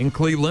sale in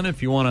Cleveland.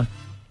 If you want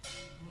to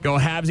go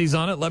halvesies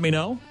on it, let me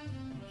know.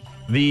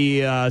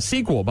 The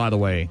sequel, by the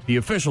way, the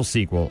official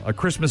sequel, A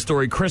Christmas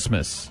Story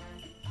Christmas,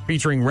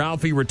 featuring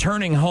Ralphie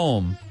returning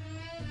home,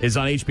 is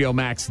on HBO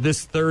Max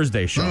this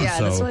Thursday, Sean.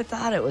 Yeah, that's what I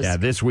thought it was. Yeah,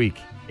 this week,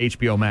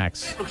 HBO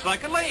Max. Looks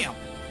like a lamp.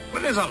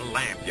 What is a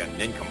lamp, you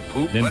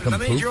nincompoop? But it's a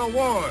major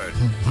award.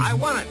 I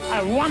won it.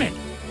 I won it.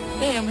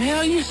 Damn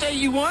hell, you say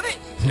you won it?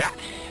 Yeah,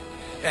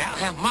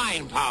 have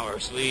mind power,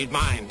 Swede.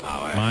 Mind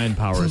power. Mind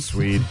power,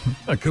 Swede.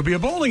 It could be a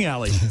bowling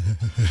alley.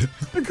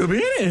 It could be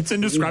in it. It's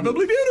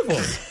indescribably beautiful.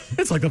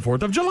 It's like the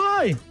 4th of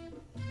July.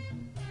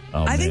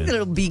 I think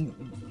that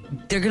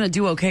they're going to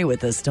do okay with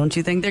this. Don't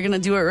you think they're going to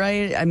do it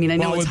right? I mean, I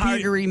know it's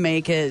hard to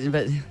remake it,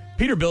 but...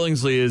 Peter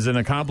Billingsley is an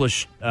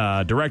accomplished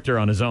director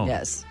on his own.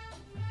 Yes.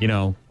 You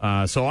know,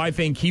 so I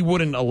think he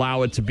wouldn't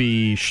allow it to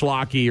be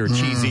schlocky or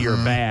cheesy or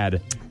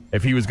bad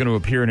if he was going to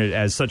appear in it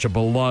as such a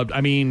beloved...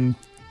 I mean...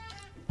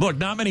 Look,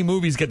 not many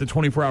movies get the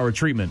 24-hour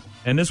treatment,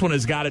 and this one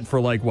has got it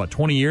for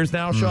 20 years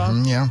now, Shaw?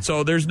 Yeah.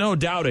 So there's no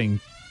doubting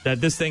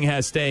that this thing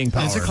has staying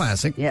power. It's a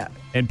classic. Yeah.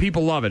 And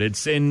people love it.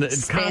 It's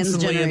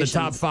constantly in the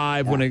top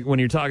 5 when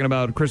you're talking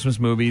about Christmas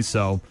movies.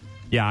 So,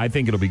 yeah, I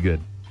think it'll be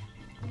good.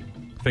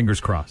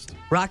 Fingers crossed.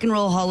 Rock and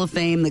Roll Hall of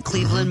Fame, the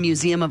Cleveland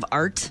Museum of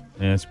Art.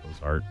 Yeah, I suppose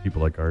art.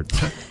 People like art.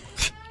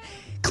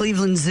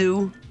 Cleveland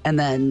Zoo, and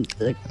then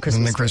the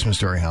Christmas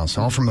Story House,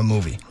 all from a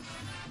movie.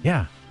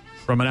 Yeah.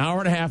 From an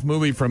hour-and-a-half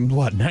movie from,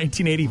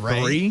 1983?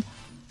 Right.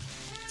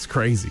 It's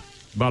crazy.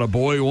 About a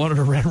boy who wanted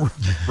a Red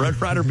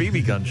Ryder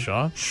BB gun,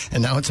 Shaw.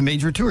 And now it's a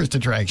major tourist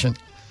attraction.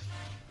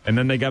 And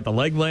then they got the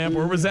leg lamp.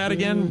 Where was that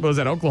again? Was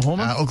that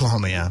Oklahoma?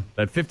 Oklahoma, yeah.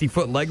 That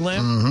 50-foot leg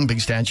lamp? Mm-hmm.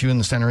 Big statue in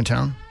the center of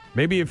town.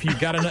 Maybe if you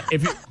got enough...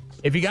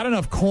 If you got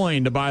enough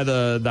coin to buy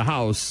the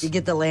house, you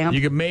get the lamp.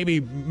 You could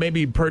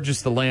maybe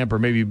purchase the lamp, or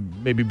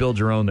maybe build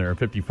your own there, a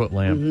 50-foot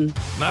lamp.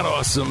 Mm-hmm. Not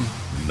awesome,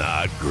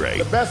 not great.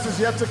 The best is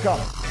yet to come.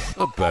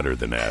 But better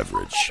than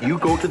average. You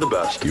go to the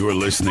best. You're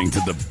listening to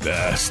the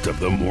best of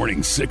the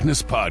Morning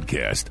Sickness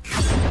podcast.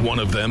 One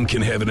of them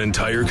can have an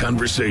entire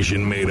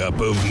conversation made up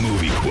of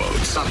movie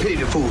quotes. I pity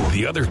the fool.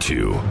 The other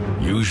two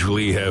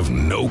usually have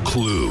no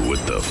clue what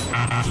the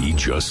he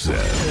just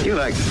said. You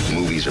like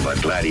movies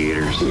about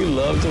gladiators. You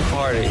love to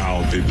party.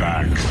 I'll be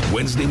back.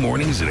 Wednesday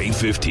mornings at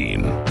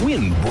 8:15.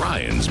 Win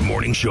Brian's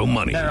Morning Show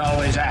money. They're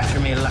always after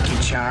me, Lucky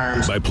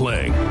Charms. By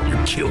playing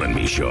You're Killing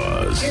Me,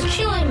 Shaws. You're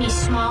killing me,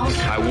 Smalls.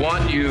 I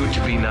want you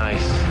to be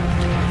nice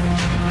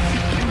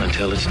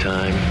until it's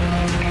time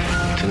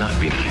to not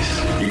be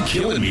nice. You're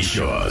Killing Me,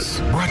 Shaws.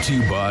 Brought to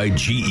you by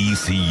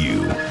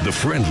GECU, the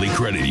friendly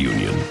credit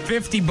union.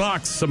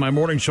 $50 so my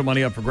Morning Show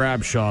money up for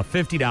grabs, Shaw.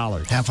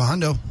 $50. Half a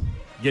hundo.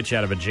 Get you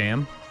out of a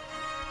jam.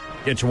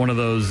 Get you one of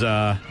those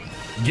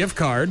gift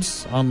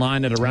cards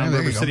online at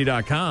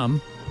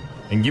aroundrivercity.com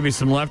and give you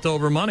some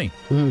leftover money.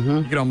 Mm-hmm.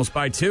 You could almost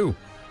buy 2.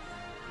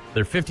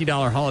 They're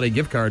 $50 holiday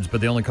gift cards,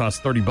 but they only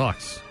cost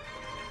 $30.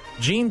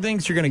 Jean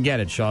thinks you're going to get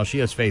it, Shaw. She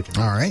has faith in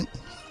you. All right.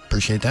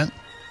 Appreciate that.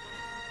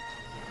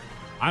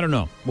 I don't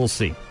know. We'll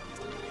see.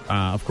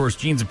 Of course,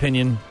 Jean's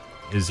opinion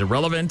is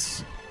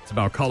irrelevant. It's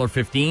about caller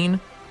 15,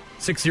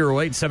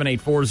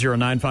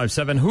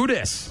 608-784-0957. Who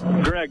dis?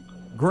 Greg.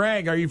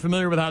 Greg, are you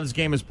familiar with how this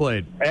game is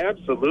played?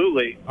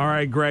 Absolutely. All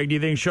right, Greg, do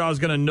you think Shaw's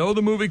going to know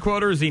the movie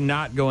quote, or is he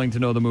not going to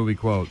know the movie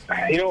quote?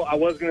 You know, I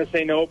was going to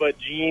say no, but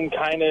Gene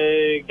kind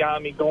of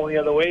got me going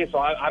the other way, so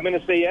I'm going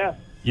to say yes.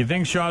 You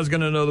think Shaw's going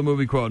to know the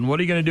movie quote, and what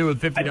are you going to do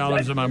with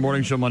 $50 of my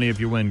Morning Show money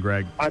if you win,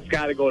 Greg? I've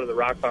got to go to the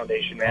Rock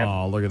Foundation, man.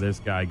 Oh, look at this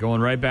guy,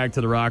 going right back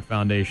to the Rock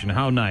Foundation.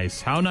 How nice.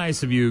 How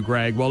nice of you,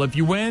 Greg. Well, if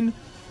you win,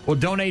 we'll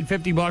donate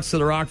 $50 to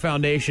the Rock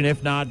Foundation.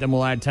 If not, then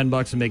we'll add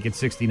 $10 and make it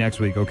 $60 next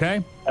week,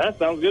 okay? That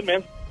sounds good,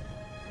 man.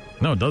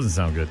 No, it doesn't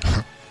sound good.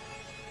 I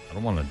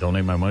don't want to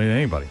donate my money to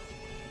anybody.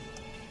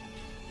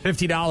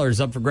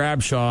 $50 up for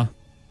grabs, Shaw.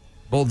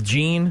 Both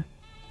Gene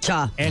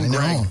and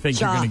Greg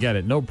think you're going to get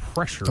it. No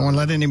pressure. Don't want to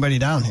let anybody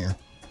down here.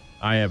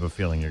 I have a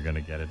feeling you're going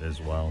to get it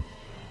as well.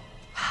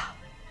 I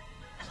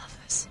love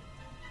this.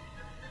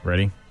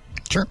 Ready?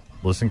 Sure.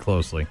 Listen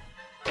closely.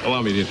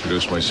 Allow me to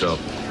introduce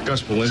myself.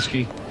 Gus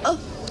Polinski. Oh.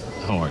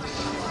 Howard.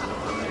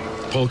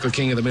 Polka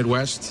King of the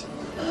Midwest.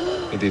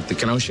 The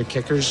Kenosha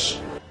Kickers.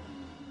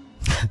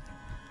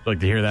 Like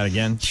to hear that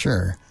again?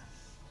 Sure.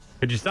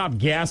 Could you stop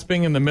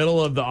gasping in the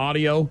middle of the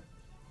audio?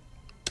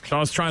 I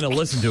was trying to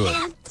listen to it.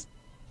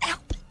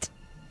 Help it.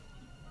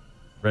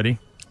 Ready?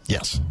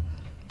 Yes.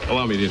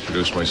 Allow me to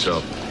introduce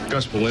myself.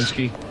 Gus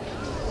Polinski.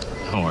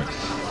 Howard.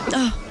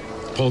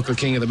 Polka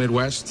King of the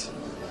Midwest.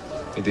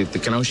 They did the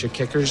Kenosha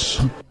Kickers.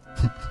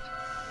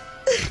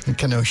 The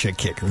Kenosha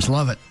Kickers.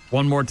 Love it.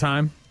 One more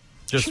time,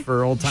 just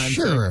for old time's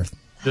Sure. sake.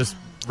 Just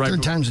right.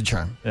 Third time's a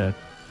charm. Yeah.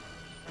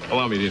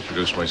 Allow me to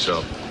introduce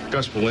myself.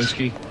 Gus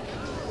Polinski.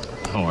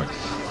 How are you?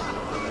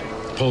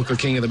 Polka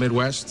King of the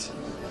Midwest.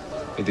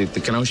 They did the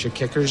Kenosha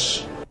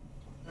Kickers.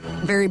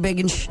 Very big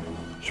and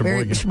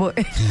very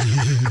Sheboygan.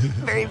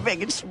 very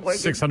big in Sheboygan.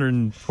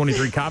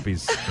 623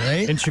 copies.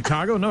 Right? In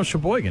Chicago? No,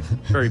 Sheboygan.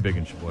 Very big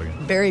in Sheboygan.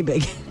 Very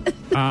big.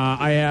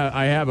 I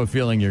have a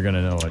feeling you're going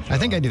to know it, Joe. I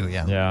think I do,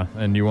 yeah. Yeah,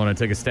 and you want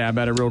to take a stab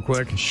at it real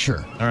quick?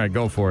 Sure. All right,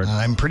 go for it.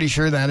 I'm pretty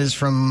sure that is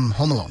from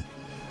Home Alone.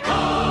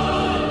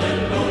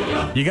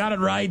 You got it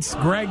right.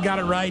 Greg got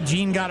it right.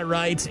 Gene got it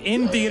right.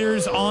 In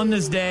theaters on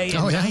this day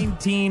in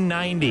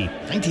 1990.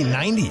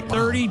 1990. Wow.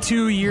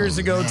 32 years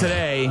ago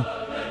today,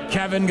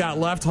 Kevin got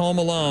left home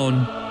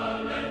alone,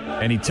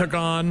 and he took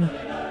on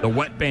the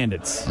Wet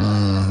Bandits.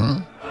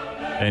 Mm-hmm.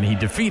 And he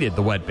defeated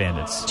the Wet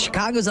Bandits.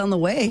 Chicago's on the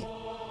way.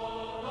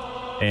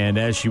 And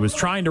as she was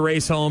trying to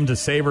race home to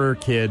save her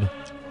kid,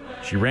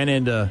 she ran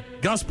into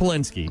Gus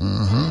Polinski,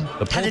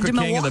 the polka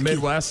king of the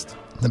Midwest.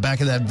 In the back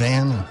of that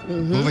van,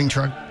 moving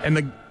truck.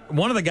 And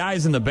one of the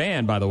guys in the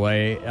band, by the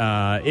way,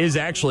 is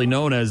actually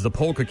known as the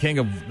polka king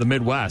of the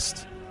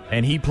Midwest.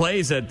 And he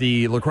plays at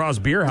the La Crosse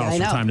Beer House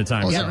from time to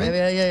time.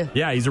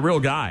 Yeah, he's a real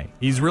guy.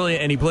 He's really,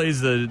 and he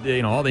plays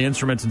all the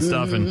instruments and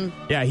stuff. And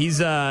yeah, he's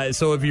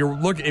so if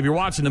you're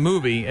watching the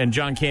movie and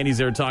John Candy's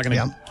there talking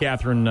to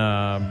Catherine,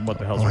 what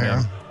the hell's her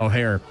name?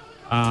 O'Hare.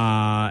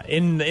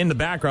 In the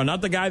background,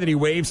 not the guy that he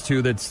waves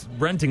to that's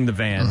renting the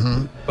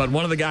van, but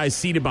one of the guys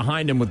seated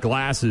behind him with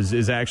glasses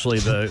is actually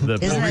the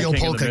real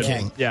polka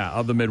king.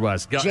 Of the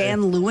Midwest.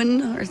 Jan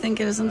Lewin, I think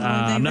it is something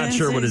like that. I'm not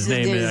sure what his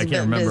name is. I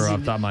can't remember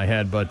off the top of my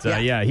head, but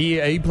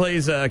he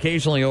plays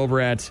occasionally over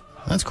at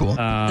that's cool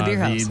the beer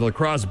house, the La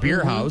Crosse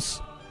Beer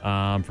House,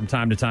 from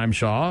time to time.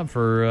 Shaw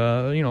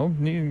for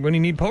when you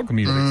need polka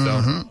music.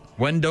 So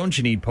when don't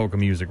you need polka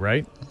music,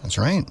 right? That's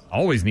right.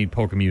 Always need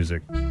polka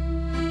music.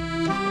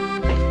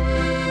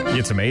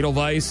 Get some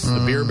Edelweiss,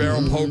 the beer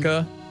barrel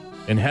polka.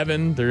 In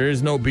heaven, there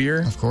is no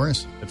beer. Of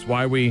course. That's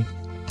why we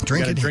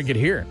drink it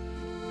here.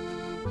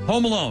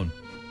 Home Alone.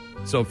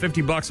 So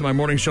 $50 of my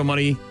morning show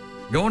money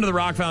going to the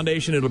Rock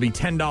Foundation. It'll be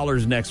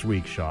 $10 next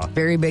week, Shaw.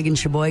 Very big in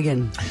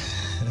Sheboygan.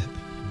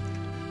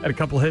 Had a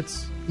couple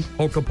hits.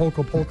 Polka,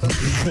 polka, polka.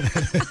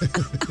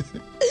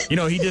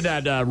 He did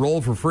that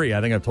role for free.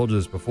 I think I've told you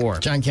this before.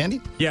 John Candy?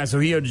 Yeah, so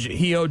he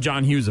owed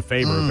John Hughes a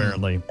favor,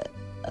 apparently.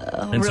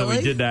 And so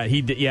we did that.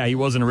 He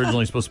wasn't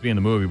originally supposed to be in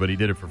the movie, but he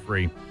did it for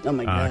free. Oh,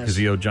 my gosh. Because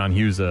he owed John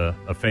Hughes a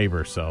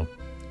favor. So,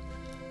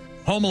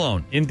 Home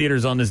Alone, in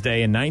theaters on this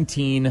day in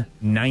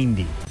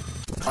 1990.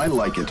 I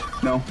like it.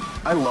 No,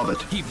 I love it.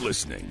 Keep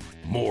listening.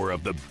 More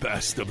of the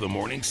best of the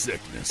morning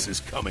sickness is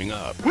coming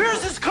up.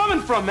 Where's this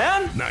coming from,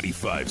 man?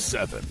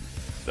 95.7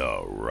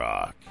 The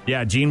Rock.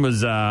 Yeah, Gene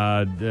was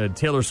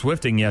Taylor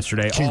Swifting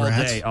yesterday all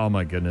day. Oh,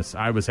 my goodness.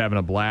 I was having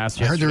a blast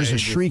yesterday. I heard there was a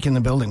shriek in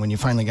the building when you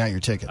finally got your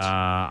tickets.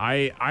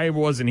 I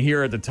wasn't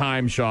here at the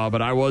time, Shaw,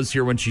 but I was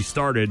here when she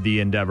started the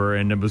endeavor,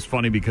 and it was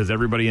funny because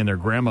everybody and their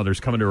grandmother's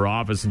coming to her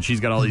office, and she's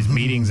got all these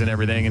meetings and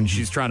everything, and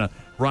she's trying to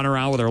run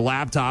around with her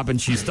laptop,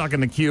 and she's stuck in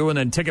the queue, and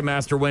then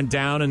Ticketmaster went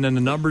down, and then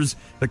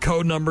the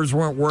code numbers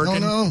weren't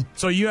working. Oh, no.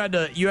 So you had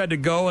to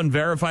go and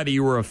verify that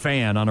you were a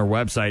fan on her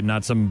website,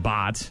 not some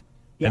bot.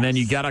 Yes. And then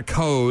you got a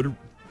code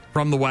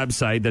from the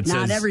website that says...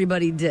 Not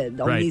everybody did.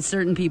 Only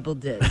certain people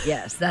did.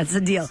 Yes, that's the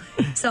deal.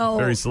 So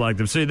very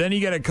selective. So then you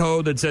get a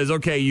code that says,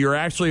 okay, you're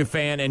actually a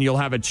fan and you'll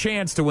have a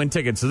chance to win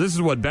tickets. So this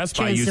is what Best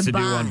Buy used to do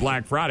on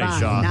Black Friday,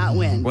 Shaw. Not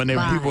win. When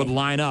people would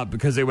line up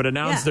because they would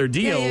announce their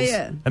deals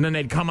and then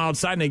they'd come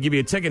outside and they'd give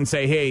you a ticket and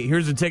say, hey,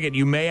 here's a ticket.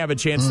 You may have a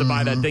chance to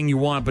buy that thing you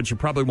want, but you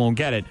probably won't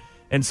get it.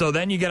 And so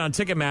then you get on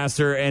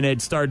Ticketmaster and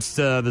it starts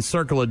the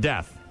circle of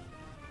death.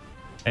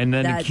 And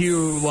then the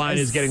queue line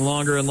is getting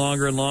longer and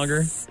longer and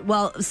longer?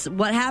 Well,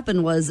 what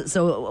happened was,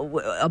 so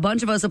a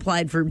bunch of us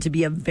applied to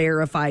be a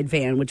verified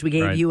fan, which we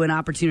gave you an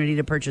opportunity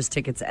to purchase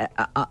tickets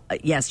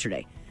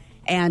yesterday.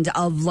 And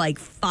of like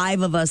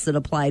 5 of us that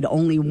applied,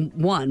 only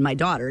one, my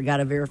daughter, got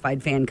a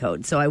verified fan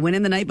code. So I went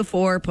in the night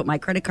before, put my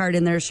credit card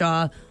in there,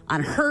 Shaw,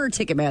 on her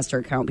Ticketmaster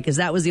account, because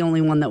that was the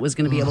only one that was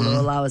going to be able to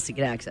allow us to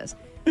get access.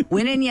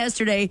 Went in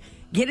yesterday,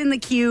 get in the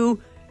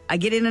queue. I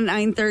get in at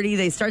 9:30.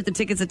 They start the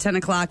tickets at 10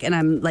 o'clock, and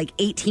I'm like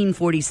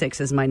 1846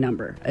 is my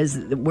number, is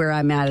where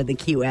I'm at the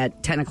queue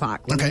at 10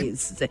 o'clock. Okay.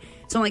 So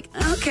I'm like,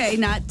 okay,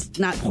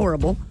 not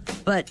horrible,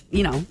 but,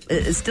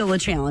 it's still a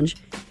challenge.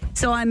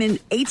 So I'm in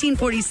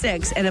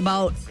 1846, and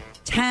about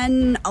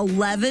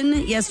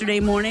 10:11 yesterday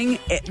morning,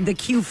 the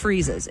queue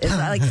freezes. It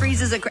like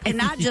freezes, and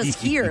not just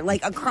here,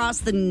 like across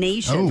the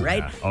nation,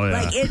 right? Yeah. Oh, yeah.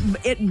 Like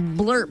it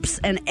blurps,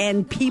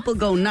 and people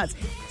go nuts.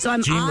 So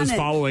I'm Gene on was it.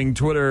 following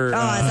Twitter.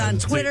 I was on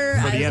Twitter.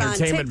 For the I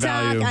was on TikTok.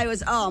 Value. I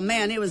was. Oh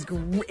man, it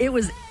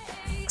was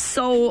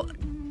so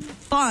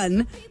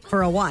fun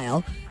for a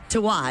while to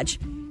watch.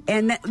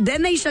 And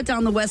then they shut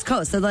down the West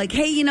Coast. They're like,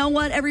 hey, you know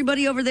what?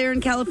 Everybody over there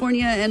in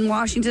California and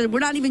Washington, we're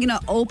not even going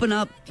to open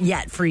up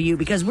yet for you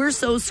because we're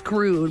so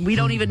screwed. We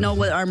don't even know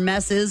what our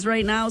mess is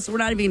right now, so we're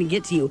not even going to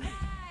get to you.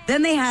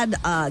 Then they had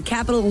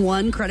Capital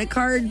One credit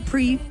card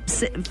ban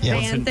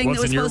thing that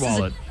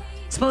was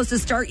supposed to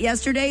start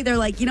yesterday. They're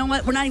like, you know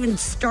what? We're not even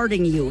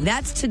starting you.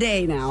 That's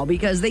today now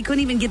because they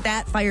couldn't even get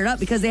that fired up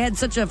because they had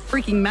such a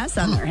freaking mess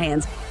on their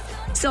hands.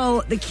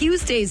 So the queue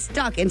stays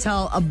stuck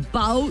until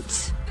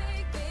about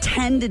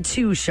 10 to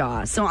 2,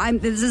 Shaw. So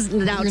this is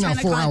now. You're now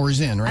 4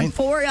 hours in, right? I'm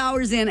 4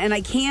 hours in, and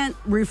I can't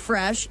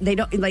refresh. They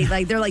don't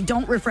like. They're like,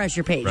 don't refresh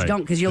your page,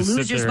 don't, because you'll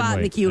lose your spot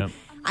in the queue. Yep.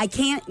 I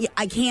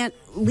can't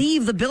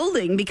leave the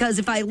building because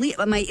if I leave,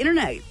 my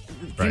internet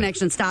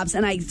connection stops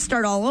and I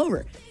start all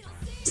over.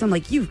 So I'm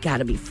like, you've got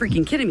to be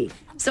freaking kidding me.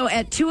 So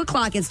at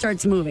 2:00, it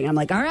starts moving. I'm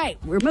like, all right,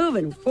 we're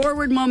moving.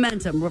 Forward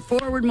momentum. We're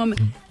forward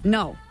momentum.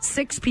 No,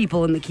 6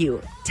 people in the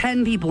queue,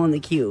 10 people in the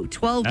queue,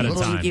 12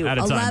 people in the queue,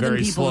 11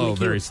 people in the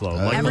queue. Very slow.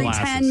 Like every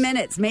molasses. 10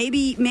 minutes,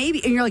 maybe.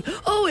 And you're like,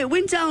 oh, it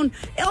went down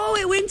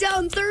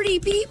 30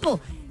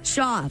 people.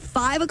 Shaw,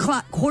 5:00,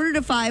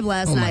 4:45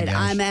 last night.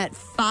 I'm at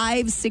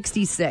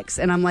 566,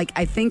 and I'm like,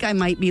 I think I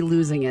might be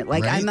losing it.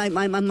 Like, right?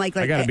 I'm like,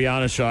 I got to be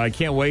honest, Shaw. I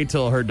can't wait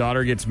till her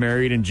daughter gets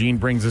married and Jean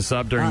brings us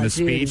up during the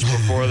speech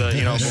before the,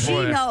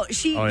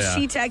 She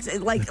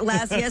texted like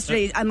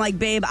yesterday. I'm like,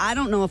 babe, I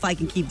don't know if I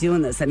can keep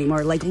doing this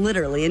anymore. Like,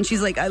 literally. And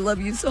she's like, I love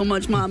you so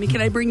much, Mommy.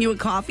 Can I bring you a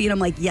coffee? And I'm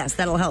like, yes,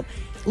 that'll help.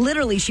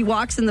 Literally, she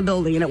walks in the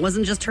building, and it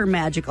wasn't just her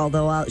magic,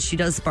 although she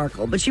does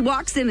sparkle. But she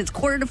walks in, it's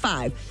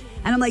 4:45.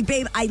 And I'm like,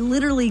 babe,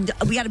 we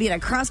got to be at a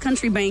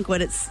cross-country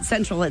banquet at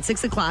Central at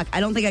 6:00. I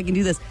don't think I can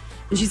do this.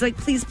 And she's like,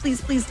 please, please,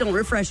 please don't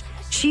refresh.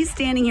 She's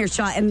standing here,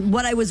 Shaw, and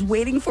what I was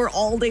waiting for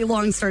all day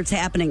long starts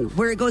happening,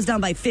 where it goes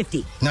down by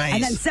 50. Nice.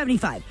 And then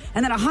 75.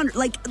 And then 100.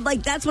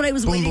 Like that's what I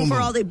was waiting for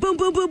all day. Boom,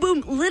 boom, boom,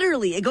 boom.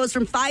 Literally, it goes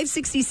from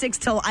 566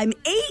 till I'm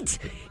 8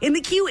 in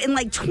the queue in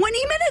like 20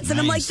 minutes. And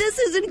I'm like, this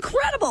is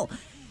incredible.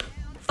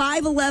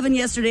 5:11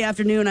 yesterday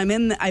afternoon.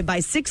 I buy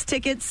 6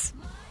 tickets,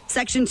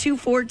 section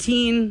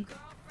 214.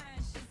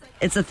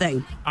 It's a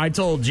thing. I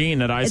told Jean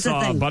that I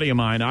saw a buddy of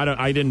mine.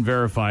 I didn't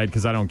verify it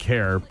because I don't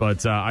care,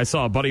 but I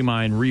saw a buddy of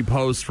mine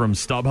repost from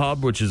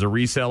StubHub, which is a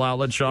resale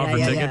outlet shop for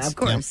tickets. Yeah, of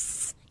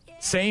course.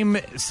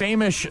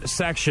 Same-ish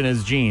section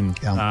as Jean.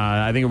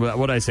 I think,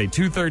 what did I say,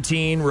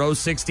 213, row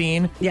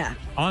 16? Yeah.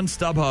 On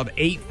StubHub,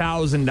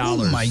 $8,000.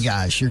 Oh, my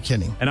gosh, you're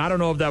kidding. And I don't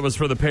know if that was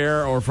for the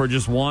pair or for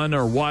just one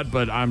or what,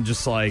 but I'm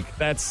just like,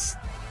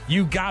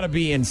 you got to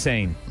be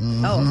insane.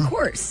 Mm-hmm. Oh, of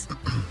course.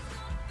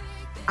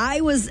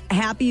 I was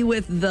happy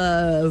with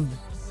the...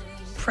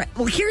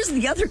 Well, here's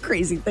the other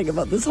crazy thing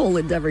about this whole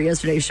endeavor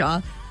yesterday,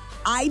 Shaw.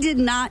 I did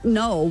not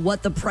know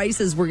what the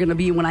prices were going to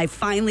be when I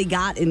finally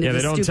got into the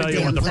stupid... Yeah, they don't tell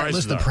you what the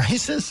prices are. The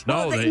prices?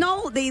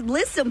 No, they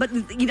list them, but,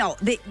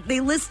 they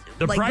list...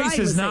 The price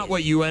is not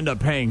what you end up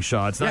paying,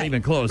 Shaw. It's not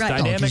even close.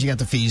 Right. Because you got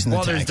the fees and the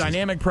taxes. There's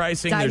dynamic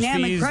pricing, there's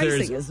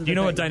fees. Do you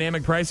know what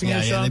dynamic pricing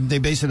is, Shaw? Yeah, they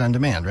base it on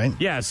demand, right?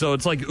 Yeah, so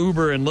it's like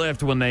Uber and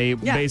Lyft when they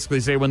basically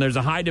say when there's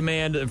a high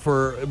demand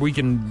we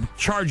can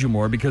charge you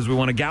more because we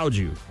want to gouge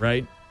you,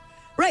 right?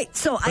 Right,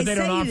 so but they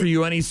don't offer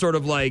you any sort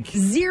of like...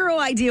 Zero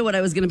idea what I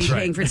was going to be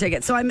paying for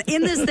tickets. So I'm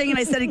in this thing, and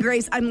I said to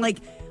Grace, I'm like,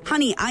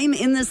 honey, I'm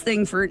in this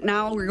thing for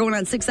now, we're going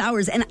on 6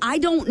 hours, and I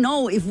don't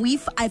know if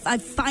I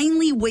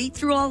finally wait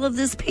through all of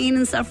this pain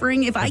and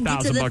suffering, if I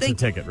get to the thing... $1,000 a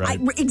ticket, right?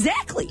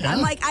 Exactly. Yeah.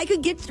 I'm like, I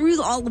could get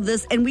through all of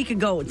this, and we could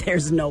go,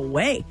 there's no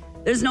way.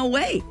 There's no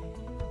way.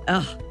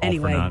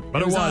 Anyway.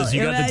 But you got the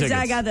tickets.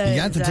 You got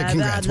the tickets.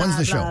 Congrats. When's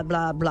the show? Blah,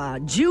 blah, blah.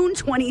 June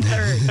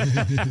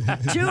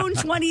 23rd. June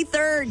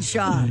 23rd,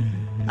 Shaw.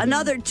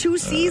 Another 2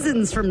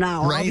 seasons from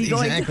now. Right, I'll be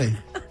going exactly.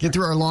 Get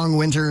through our long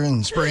winter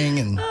and spring.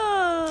 And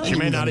she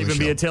may not even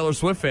be a Taylor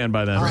Swift fan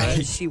by then,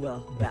 right? She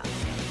will, yeah.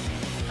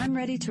 I'm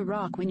ready to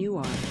rock when you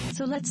are.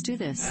 So let's do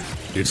this.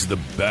 It's the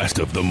best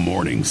of the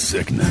morning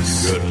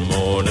sickness. Good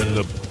morning.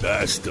 The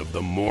best of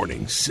the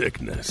morning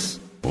sickness.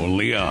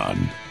 Only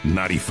on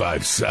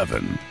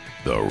 95.7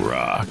 The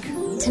Rock.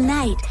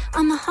 Tonight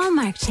on the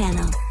Hallmark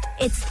Channel,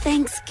 it's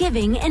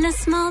Thanksgiving in a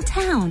small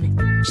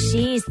town.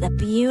 She's the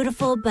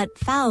beautiful but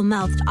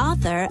foul-mouthed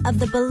author of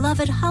the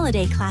beloved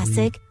holiday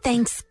classic,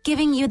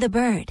 Thanksgiving You the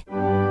Bird.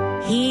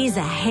 He's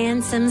a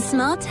handsome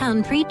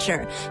small-town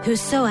preacher who's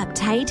so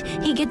uptight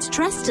he gets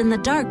dressed in the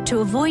dark to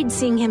avoid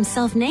seeing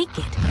himself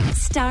naked.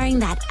 Starring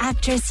that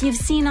actress you've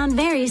seen on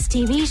various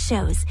TV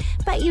shows,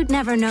 but you'd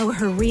never know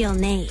her real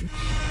name.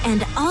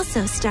 And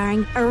also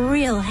starring a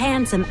real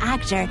handsome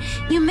actor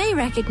you may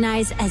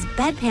recognize as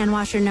bedpan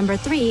washer number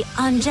 3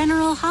 on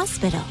General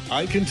Hospital.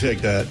 I can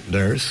take that,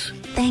 nurse.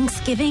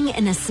 Thanksgiving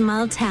in a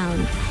Small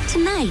Town.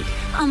 Tonight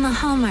on the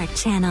Hallmark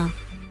Channel.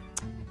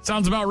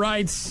 Sounds about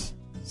right.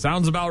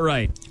 Sounds about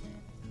right.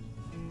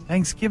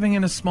 Thanksgiving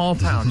in a small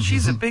town.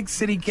 She's a big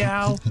city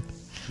gal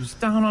who's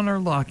down on her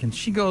luck, and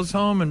she goes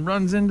home and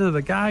runs into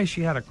the guy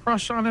she had a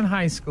crush on in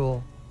high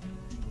school.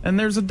 And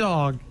there's a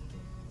dog,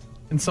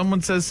 and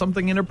someone says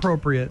something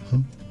inappropriate,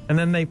 and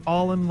then they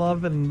fall in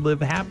love and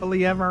live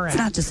happily ever after.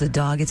 It's not just a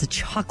dog, it's a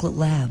chocolate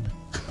lab.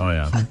 Oh,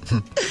 yeah.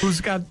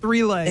 Who's got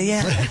 3 legs?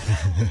 Yeah.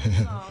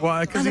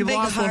 Well, because he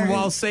lost one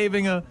while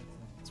saving a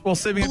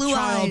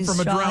child from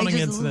a drowning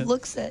incident.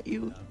 Looks at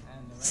you,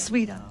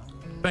 sweetheart.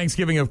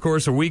 Thanksgiving, of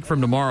course, a week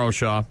from tomorrow,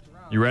 Shaw.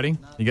 You ready?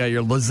 You got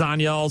your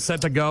lasagna all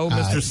set to go,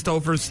 Mr.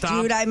 Stouffer's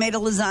stop? Dude, I made a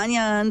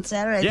lasagna on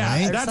Saturday.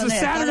 Yeah, that's Sunday. A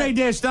Saturday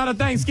dish, not a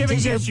Thanksgiving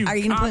dish, you Are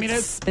you going to put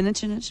communist.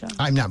 spinach in it, Shaw?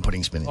 I'm not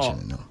putting spinach in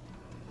it, no.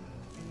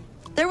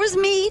 There was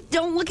meat.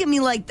 Don't look at me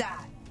like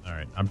that. All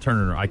right, I'm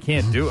turning around. I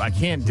can't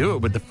do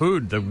it with the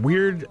food, the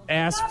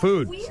weird-ass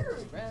food.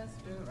 Weird.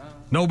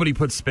 Nobody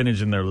puts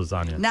spinach in their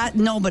lasagna. Not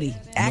nobody.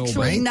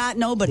 Actually, not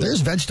nobody.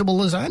 There's vegetable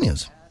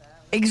lasagnas.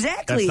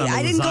 Exactly.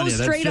 I didn't go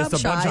straight up,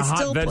 That's just a bunch of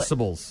hot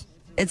vegetables.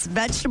 It's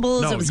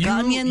vegetables. No, it was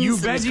onions. You it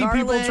was veggie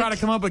people garlic. try to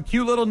come up with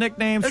cute little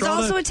nicknames. There's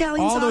also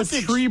Italian all sausage.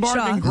 All the tree bark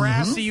Shaw. and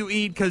grass that you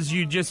eat because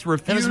you just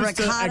refuse to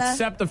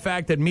accept the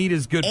fact that meat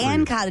is good for you.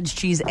 And cottage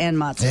cheese and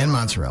mozzarella. And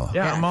mozzarella.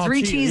 Yeah,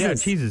 3 cheeses. Yeah,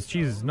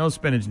 cheeses. No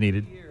spinach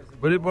needed.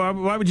 But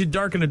why would you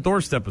darken a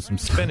doorstep with some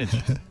spinach?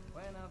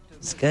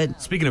 It's good.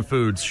 Speaking of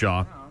foods,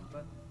 Shaw,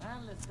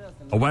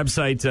 a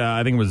website,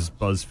 I think it was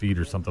BuzzFeed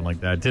or something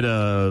like that, did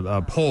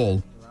a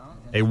poll,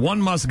 a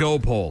one must go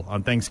poll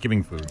on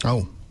Thanksgiving food.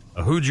 Oh.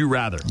 Who'd you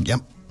rather?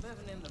 Yep.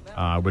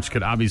 Which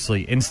could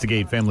obviously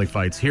instigate family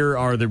fights. Here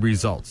are the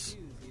results.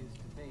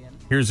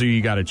 Here's who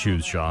you got to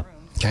choose, Shaw.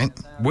 Okay.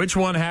 Which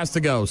one has to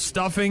go,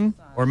 stuffing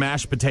or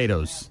mashed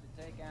potatoes?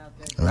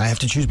 I have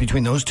to choose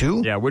between those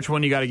two? Yeah, which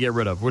one you got to get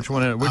rid of? Which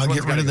one? I'll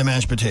get rid of the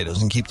mashed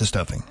potatoes and keep the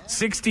stuffing.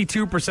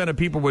 62% of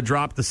people would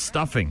drop the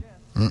stuffing.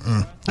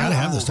 Gotta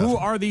have the stuffing. Who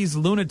are these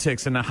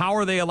lunatics and how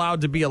are they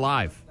allowed to be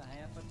alive?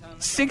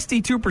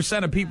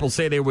 62% of people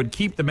say they would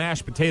keep the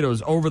mashed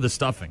potatoes over the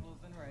stuffing.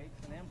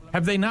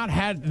 Have they not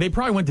had... They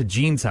probably went to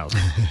Jean's house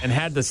and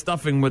had the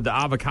stuffing with the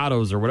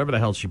avocados or whatever the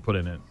hell she put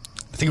in it.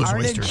 I think it was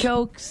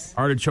artichokes.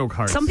 Artichoke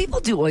hearts. Some people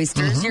do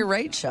oysters. You're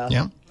right, Shaw.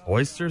 Yeah.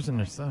 Oysters in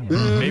their stuffing.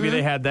 Maybe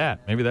they had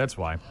that. Maybe that's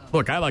why.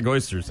 Look, I like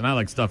oysters and I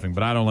like stuffing,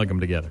 but I don't like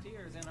them together.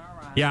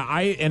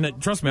 Yeah,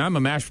 trust me, I'm a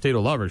mashed potato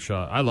lover,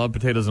 Shaw. I love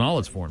potatoes in all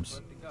its forms.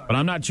 But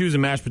I'm not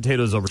choosing mashed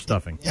potatoes over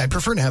stuffing. Yeah, I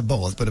prefer to have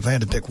both, but if I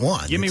had to pick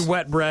one... Give me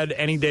wet bread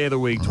any day of the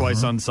week,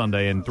 twice on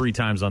Sunday and 3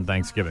 times on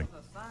Thanksgiving.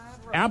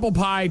 Apple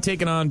pie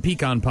taking on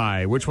pecan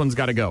pie. Which one's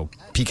got to go?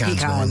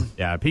 Pecan's going.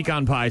 Yeah,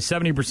 pecan pie.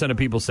 70% of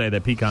people say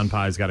that pecan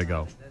pie's got to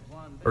go.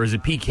 Or is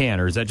it pecan,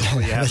 or is that just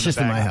what you have That's just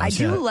in my house. I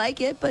do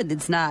like it, but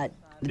it's not.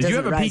 Did you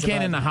have a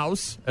pecan in the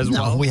house as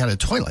well? No, we had a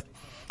toilet.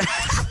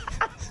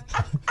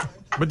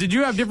 But did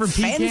you have different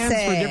pecans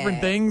for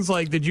different things?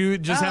 Like, did you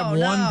just have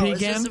one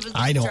pecan?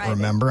 I don't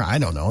remember. I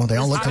don't know. They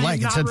all looked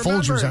alike. It said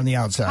Folgers on the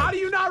outside. How do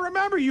you not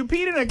remember? You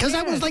peed in a can. Because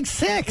I was like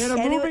 6. In a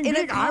moving in a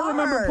vehicle. I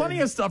remember car. plenty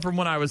of stuff from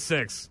when I was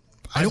 6.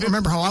 I don't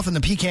remember how often the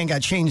pecan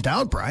got changed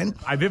out, Brian.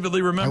 I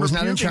vividly remember I was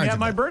not in puking charge at of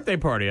my that. birthday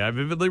party. I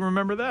vividly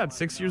remember that.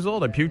 6 years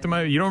old. I puked in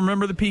my... You don't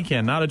remember the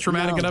pecan. Not a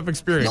traumatic enough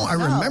experience. No, I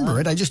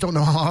remember it. I just don't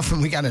know how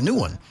often we got a new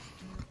one.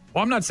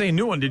 Well, I'm not saying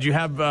new one. Did you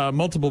have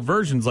multiple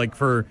versions, like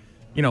for...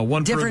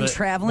 one different for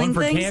traveling one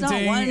for things?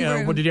 canting.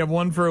 No, Did you have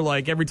one for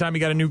like every time you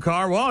got a new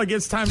car? Well, I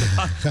guess time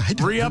to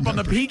re-up on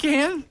the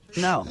pecan.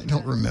 No, I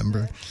don't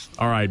remember.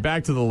 All right,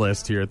 back to the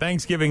list here.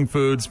 Thanksgiving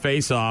foods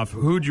face off.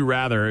 Who'd you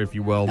rather, if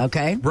you will?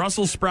 Okay.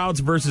 Brussels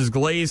sprouts versus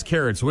glazed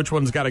carrots. Which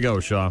one's got to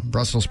go, Shaw?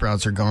 Brussels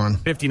sprouts are gone.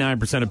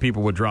 59% of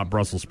people would drop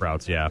Brussels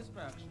sprouts. Yeah.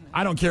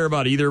 I don't care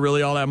about either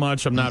really all that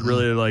much. I'm not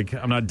really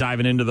I'm not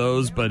diving into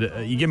those,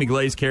 but you give me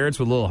glazed carrots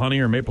with a little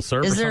honey or maple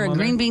syrup. Is or there a something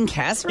green on bean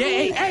casserole?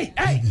 Hey!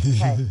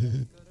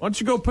 Okay. Why don't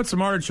you go put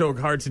some artichoke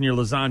hearts in your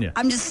lasagna?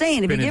 I'm just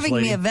saying, if you're Spinach giving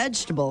me lady. a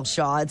vegetable,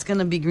 Shaw, it's going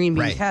to be green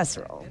bean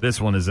casserole. This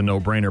one is a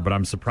no-brainer, but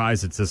I'm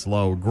surprised it's this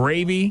low.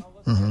 Gravy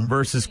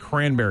versus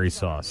cranberry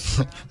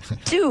sauce.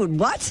 Dude,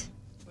 what?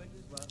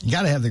 You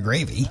got to have the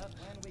gravy.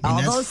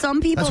 Although some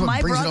people, that's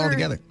what brings it all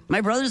together.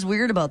 My brother's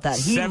weird about that.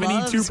 He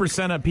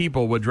 72% of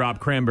people would drop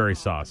cranberry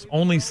sauce.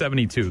 Only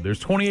 72.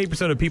 There's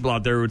 28% of people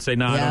out there who would say, I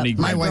don't need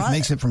My cranberry. wife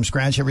makes it from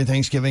scratch every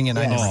Thanksgiving, and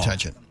I never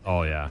touch it.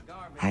 Oh, yeah.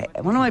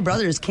 One of my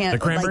brothers can't. The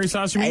cranberry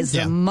sauce, you mean? Is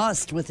a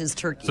must with his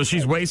turkey. So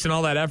she's wasting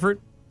all that effort?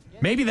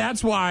 Maybe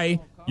that's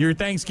why your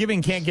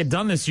Thanksgiving can't get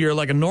done this year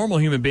like a normal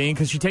human being,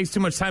 because she takes too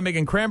much time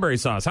making cranberry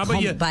sauce. How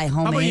about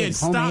you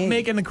stop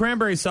making the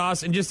cranberry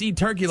sauce and just eat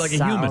turkey like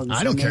a human?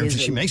 I don't care if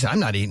she makes it.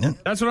 I'm not eating it.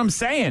 That's what I'm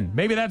saying.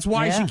 Maybe that's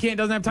why she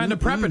doesn't have time to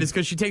prep it. It's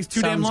because she takes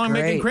too damn long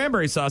making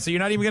cranberry sauce, so you're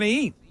not even going to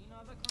eat.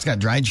 It's got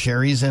dried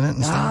cherries in it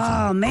and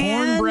stuff. Oh,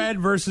 man.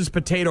 Cornbread versus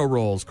potato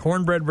rolls.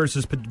 Cornbread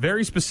versus...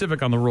 very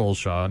specific on the rolls,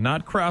 Shaw.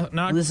 Not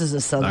this is a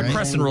southern not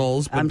crescent thing.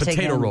 rolls, but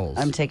potato rolls.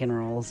 I'm taking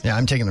rolls. Yeah,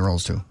 I'm taking the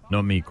rolls, too.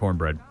 No, me,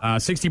 cornbread.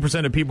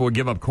 60% of people would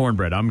give up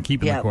cornbread. I'm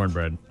keeping the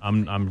cornbread.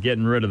 I'm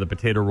getting rid of the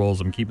potato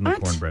rolls. I'm keeping the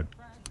cornbread.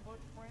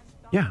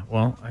 Yeah,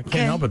 well, I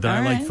can't help it that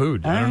I like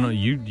food. I don't know.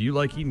 You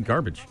like eating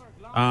garbage.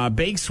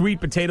 Baked sweet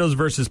potatoes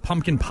versus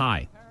pumpkin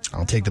pie.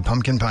 I'll take the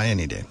pumpkin pie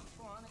any day.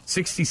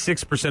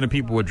 66% of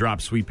people would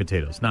drop sweet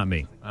potatoes. Not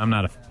me. I'm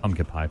not a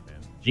pumpkin pie fan.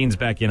 Jean's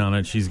back in on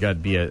it. She's got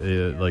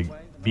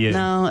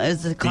No,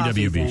 it's a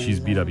coffee BWB. thing. She's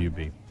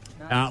BWB.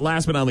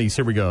 Last but not least,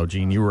 here we go,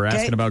 Jean. You were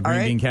asking about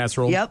green bean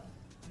casserole? Yep.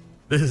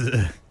 This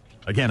is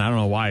Again, I don't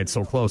know why it's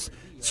so close.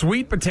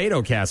 Sweet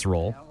potato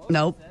casserole.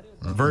 Nope.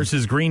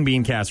 Versus green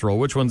bean casserole.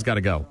 Which one's got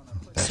to go?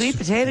 Sweet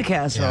potato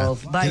casserole.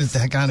 Yeah. Get the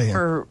heck out of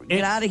here.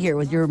 Get out of here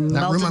with your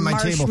melted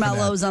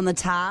marshmallows on the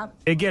top.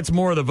 It gets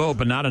more of the vote,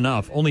 but not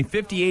enough. Only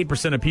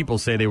 58% of people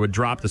say they would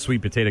drop the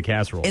sweet potato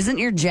casserole. Isn't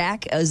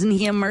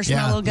he a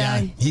marshmallow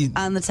guy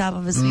on the top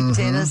of his sweet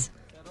potatoes?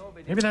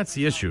 Maybe that's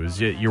the issue. Is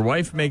your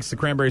wife makes the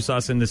cranberry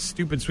sauce in this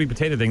stupid sweet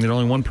potato thing that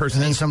only one person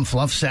and then eats. some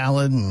fluff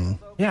salad and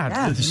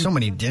there's so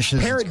many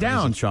dishes. Pare it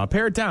down, Shaw.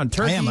 Pare it down.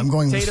 Turkey, I'm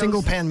going potatoes.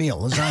 Single pan meal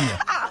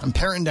lasagna. I'm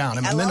paring down.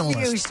 I'm a minimalist.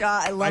 Love you,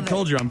 Shaw. I love it. I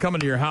told you I'm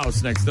coming to your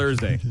house next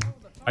Thursday.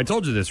 I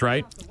told you this,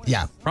 right?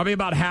 Yeah. Probably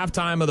about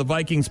halftime of the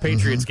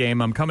Vikings-Patriots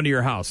game. I'm coming to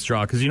your house,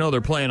 Shaw, because you know they're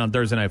playing on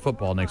Thursday Night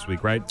Football next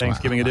week, right?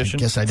 Thanksgiving edition.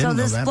 I guess I didn't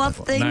know that. So this fluff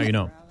before. thing, now you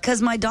know. Because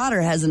my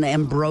daughter has an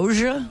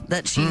ambrosia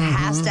that she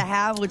has to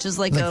have, which is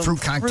like a fruit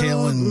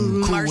cocktail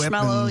and Cool Whip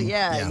marshmallow. and-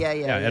 Yeah.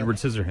 Edward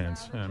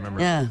Scissorhands. Yeah, I remember.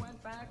 Yeah.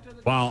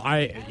 Well,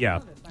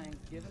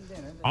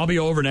 I'll be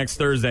over next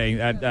Thursday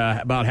at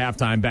about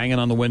halftime, banging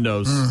on the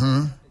windows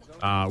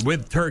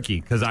with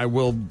turkey, because I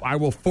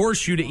will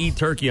force you to eat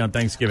turkey on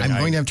Thanksgiving. I'm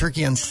going to have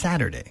turkey on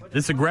Saturday.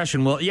 This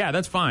aggression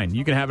that's fine.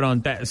 You can have it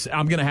on.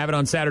 I'm going to have it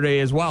on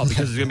Saturday as well,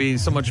 because there's going to be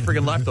so much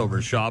friggin'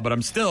 leftovers, Shaw. But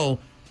I'm still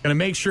going to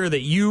make sure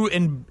that you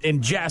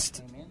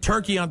ingest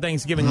turkey on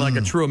Thanksgiving like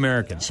a true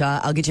American.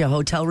 Shaw, I'll get you a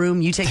hotel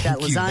room. You take that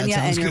lasagna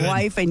and your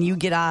wife, and you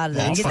get out of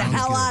there. Get the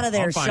hell out of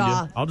there, I'll find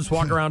Shaw. you. I'll just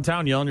walk around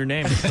town yelling your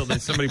name until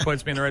somebody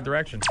points me in the right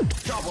direction.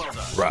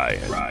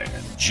 Ryan,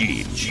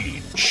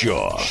 Gene,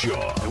 Shaw.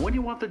 And when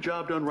you want the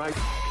job done right,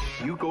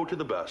 you go to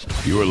the best.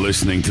 You're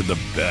listening to the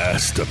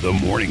best of the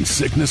Morning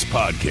Sickness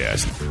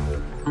Podcast.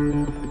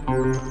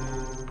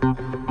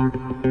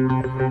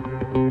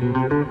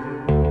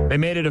 They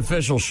made it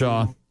official,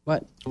 Shaw.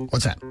 What?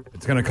 What's that?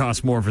 It's going to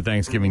cost more for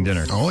Thanksgiving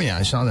dinner. Oh, yeah,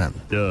 I saw that.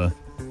 Duh.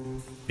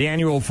 The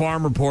annual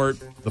farm report,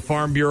 the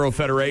Farm Bureau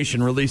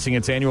Federation releasing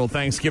its annual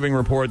Thanksgiving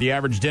report. The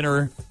average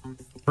dinner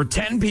for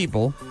 10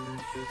 people,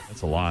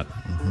 that's a lot,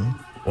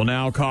 will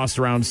now cost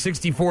around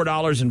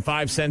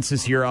 $64.05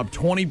 this year, up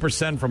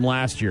 20% from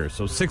last year.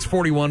 So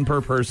 $6.41 per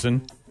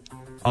person,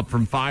 up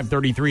from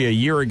 $5.33 a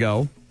year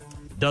ago.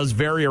 Does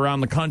vary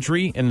around the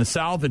country. In the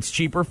South, it's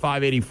cheaper,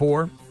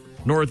 $5.84.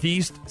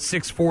 Northeast,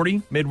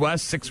 $6.40.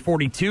 Midwest,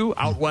 $6.42.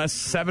 Out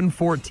West,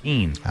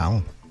 $7.14.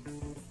 Ow.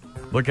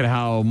 Look at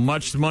how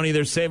much money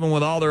they're saving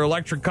with all their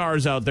electric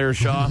cars out there,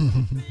 Shaw.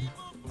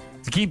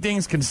 To keep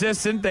things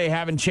consistent, they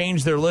haven't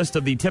changed their list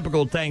of the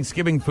typical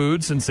Thanksgiving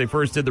foods since they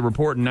first did the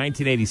report in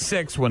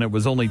 1986, when it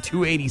was only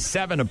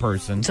 $2.87 a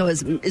person. So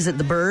is it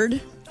the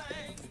bird?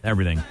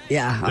 Everything.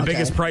 Yeah. The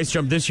biggest price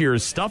jump this year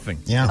is stuffing.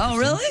 Yeah. Oh,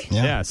 really?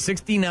 Yeah,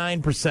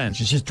 69%.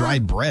 It's just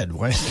dried bread.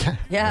 What is that?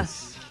 Yeah.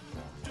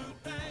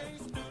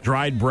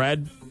 Dried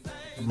bread,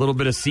 a little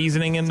bit of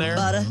seasoning in there.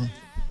 Butter.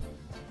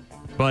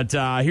 But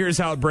here's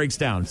how it breaks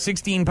down.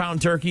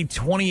 16-pound turkey,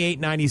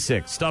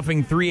 $28.96.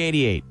 Stuffing,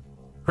 $3.88.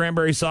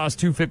 Cranberry sauce,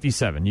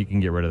 $2.57. You can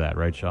get rid of that,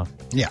 right, Shaw?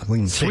 Yeah. We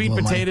can save a Sweet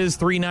little money. potatoes,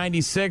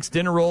 $3.96.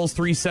 Dinner rolls,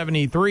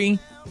 $3.73.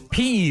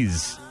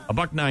 Peas,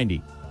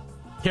 $1.90.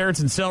 Carrots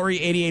and celery,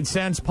 88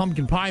 cents.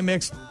 Pumpkin pie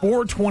mix,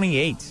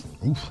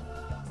 $4.28. Oof.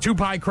 2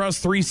 pie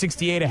crust,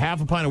 $3.68. A half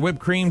a pint of whipped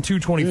cream,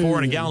 $2.24.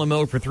 And a gallon of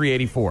milk for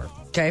 $3.84.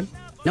 Okay.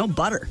 No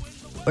butter.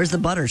 Where's the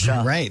butter,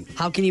 Shaw? Right.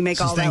 How can you make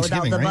This is all that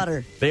without the Thanksgiving, right?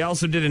 butter? They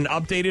also did an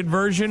updated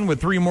version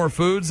with 3 more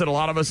foods that a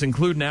lot of us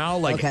include now,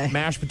 like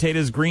mashed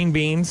potatoes, green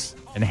beans,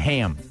 and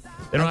ham.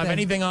 They don't have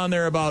anything on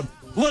there about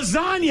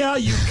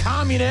lasagna, you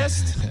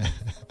communist.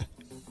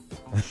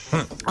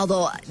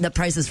 Although the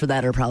prices for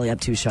that are probably up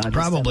too, Shaw.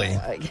 Probably.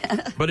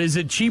 But is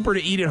it cheaper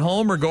to eat at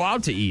home or go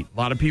out to eat? A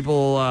lot of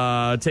people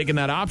taking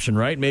that option,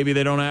 right? Maybe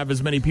they don't have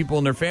as many people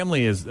in their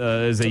family as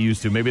they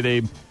used to. Maybe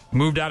they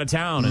moved out of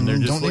town and they're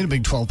just don't need a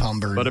big 12-pound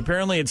bird. But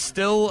apparently it's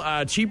still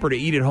cheaper to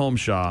eat at home,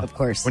 Shaw. Of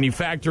course. When you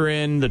factor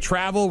in the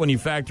travel, when you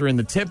factor in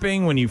the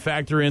tipping, when you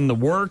factor in the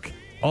work,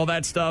 all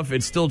that stuff,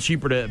 it's still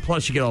cheaper to...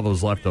 Plus, you get all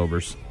those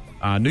leftovers.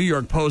 New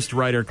York Post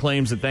writer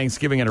claims that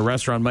Thanksgiving at a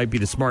restaurant might be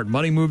the smart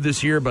money move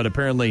this year, but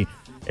apparently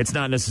it's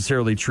not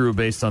necessarily true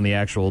based on the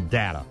actual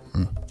data.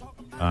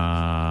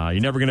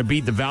 You're never going to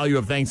beat the value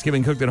of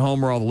Thanksgiving cooked at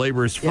home where all the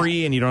labor is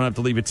free and you don't have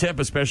to leave a tip,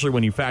 especially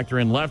when you factor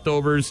in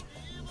leftovers,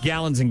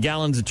 gallons and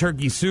gallons of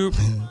turkey soup.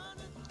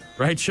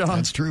 Right, Sean?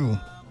 That's true.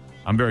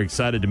 I'm very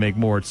excited to make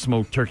more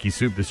smoked turkey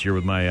soup this year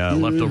with my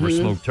leftover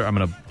smoked turkey. I'm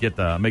going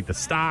to make the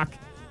stock,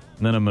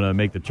 and then I'm going to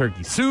make the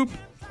turkey soup.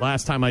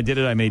 Last time I did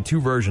it, I made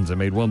 2 versions. I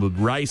made one with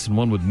rice and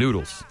one with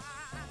noodles.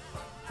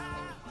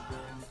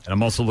 And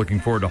I'm also looking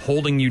forward to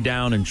holding you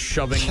down and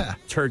shoving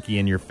turkey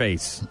in your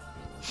face.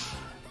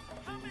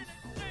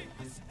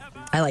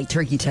 I like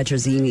turkey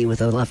tetrazzini with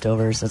the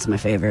leftovers. That's my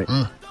favorite.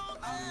 What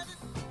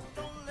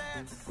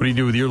do you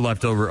do with your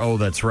leftover? Oh,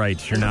 that's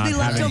right. You're not It'll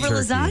be having leftover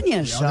turkey.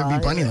 lasagna, Yeah, there'll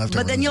be plenty leftover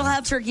But then you'll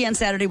have turkey on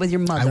Saturday with your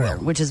mother,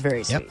 which is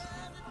very sweet.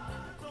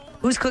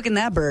 Who's cooking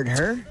that bird,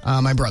 her?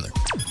 My brother.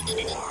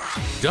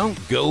 Don't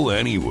go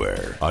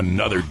anywhere.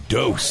 Another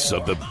dose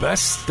of the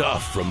best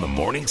stuff from the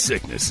Morning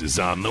Sickness is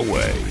on the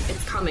way.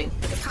 It's coming.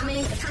 It's coming.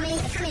 It's coming.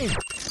 It's coming.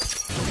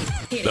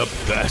 The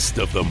best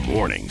of the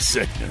morning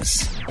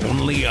sickness.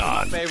 Only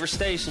on Favorite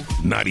station.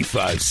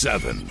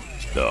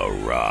 95.7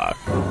 The Rock.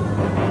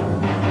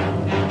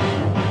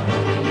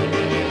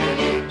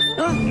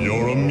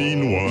 You're a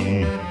mean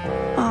one,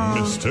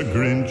 Mr.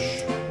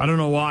 Grinch. I don't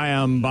know why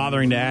I'm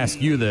bothering to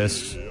ask you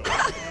this.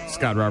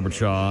 Scott Robert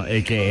Shaw,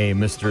 a.k.a.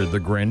 Mr. the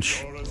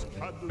Grinch.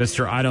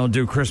 Mr. I don't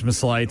do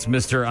Christmas lights.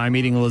 Mr. I'm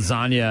eating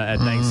lasagna at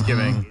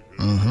Thanksgiving.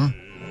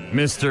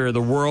 Mr.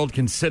 The world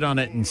can sit on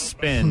it and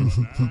spin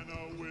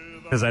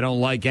because I don't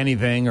like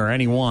anything or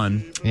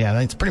anyone. Yeah,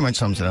 that pretty much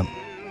sums it up.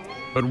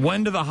 But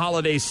when do the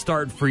holidays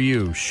start for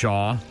you,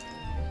 Shaw?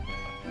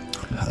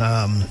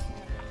 How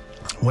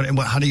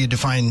do you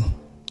define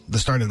the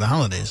start of the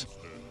holidays?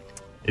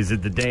 Is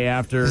it the day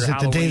after Is it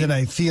Halloween? the day that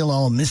I feel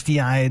all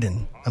misty-eyed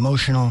and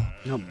emotional?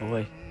 Oh,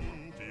 boy.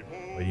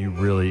 Well, you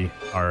really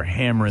are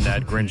hammering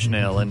that Grinch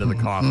nail into the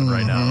coffin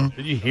right now.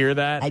 Did you hear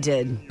that? I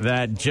did.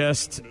 That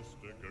just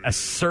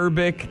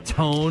acerbic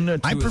tone to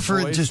I his prefer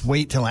to voice. just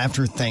wait till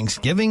after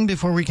Thanksgiving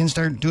before we can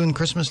start doing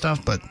Christmas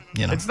stuff, but,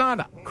 you know. It's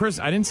not Chris.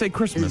 I didn't say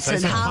Christmas. I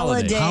It's said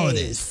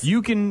holidays.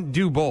 You can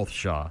do both,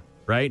 Shaw,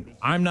 right?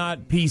 I'm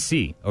not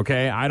PC,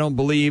 okay? I don't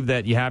believe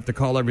that you have to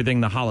call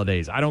everything the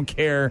holidays. I don't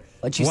care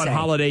What you say.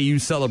 holiday you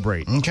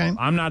celebrate. Okay.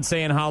 I'm not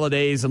saying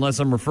holidays unless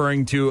I'm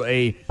referring to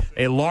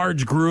a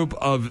large group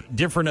of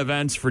different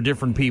events for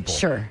different people.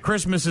 Sure.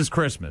 Christmas is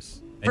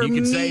Christmas. And For you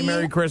can say me-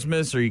 Merry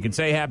Christmas or you can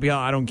say Happy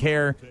Holiday. I don't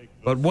care.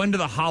 But when do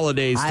the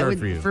holidays start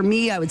for you? For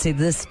me, I would say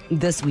this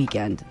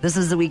weekend. This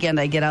is the weekend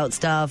I get out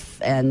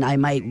stuff, and I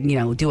might,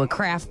 do a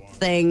craft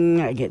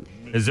thing. I get.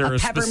 Is there a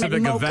peppermint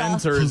specific mocha.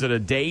 event or is it a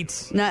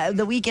date? No,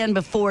 the weekend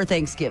before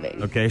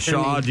Thanksgiving. Okay, for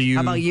Shaw, me. do you?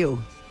 How about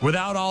you?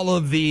 Without all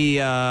of the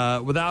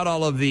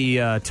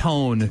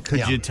tone,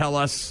 could you tell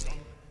us?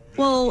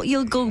 Well,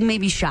 you'll go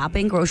maybe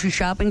shopping, grocery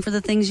shopping for the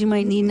things you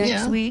might need next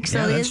Yeah. week. So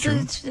Yeah, that's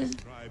true.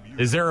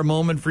 Is there a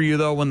moment for you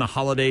though when the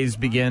holidays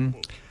begin?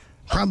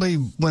 Probably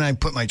when I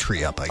put my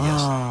tree up, I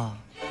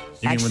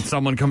guess. You mean when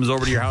someone comes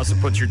over to your house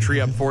and puts your tree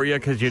up for you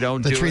because you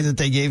don't The do tree it? that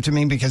they gave to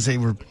me because they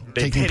were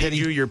They taking pitied pity.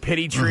 you, your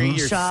pity tree,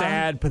 your Shaw?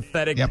 sad,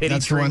 pathetic Yep, pity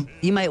that's the tree. one.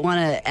 You might want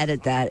to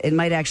edit that. It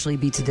might actually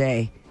be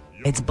today.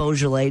 It's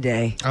Beaujolais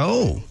Day.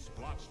 Oh.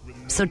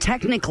 So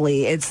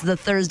technically, it's the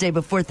Thursday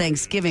before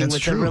Thanksgiving That's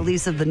with true. the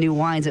release of the new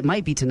wines. It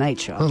might be tonight,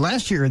 Shaw. Well,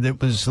 last year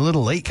that was a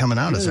little late coming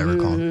out, as I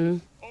recall.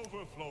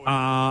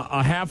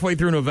 Halfway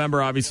through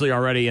November, obviously,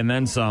 already, and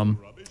then some.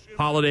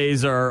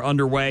 Holidays are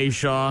underway,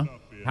 Shaw.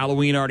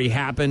 Halloween already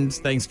happened.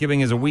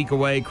 Thanksgiving is a week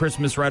away.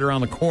 Christmas right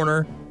around the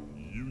corner.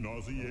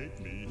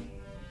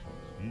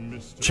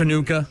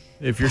 Chinooka,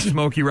 if you're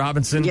Smokey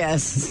Robinson.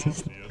 Yes.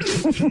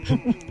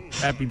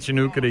 Happy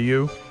Chinooka to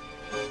you.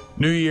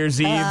 New Year's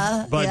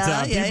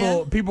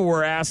Eve. People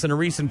were asked in a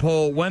recent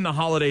poll when the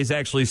holidays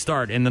actually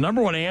start. And the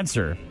number one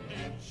answer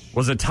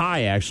was a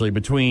tie, actually,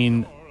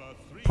 between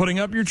putting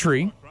up your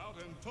tree,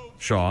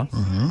 Shaw,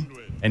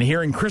 and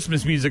hearing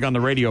Christmas music on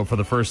the radio for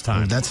the first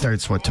time. That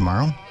starts,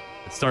 tomorrow?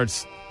 It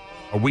starts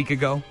a week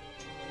ago,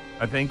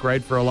 I think,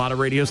 right, for a lot of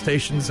radio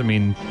stations. I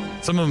mean,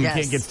 some of them Yes.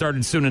 can't get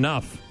started soon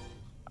enough.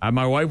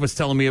 My wife was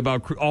telling me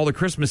about all the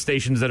Christmas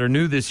stations that are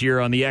new this year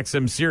on the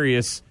XM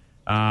Sirius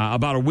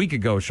about a week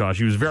ago, Shaw.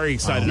 She was very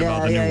excited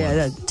about the new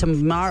ones.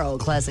 Tomorrow,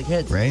 classic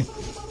hits. Right.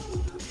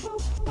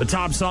 The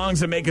top songs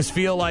that make us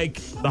feel like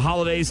the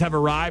holidays have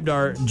arrived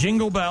are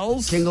Jingle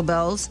Bells. Jingle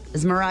Bells.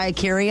 Is Mariah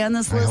Carey on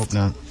this I list? hope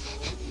not.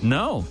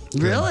 No.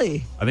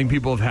 Really? I think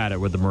people have had it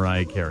with the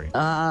Mariah Carey.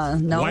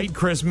 No. White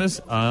Christmas,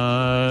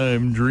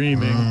 I'm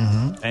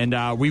dreaming.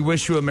 And We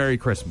Wish You a Merry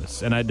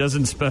Christmas. And it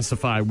doesn't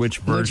specify which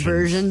version. Which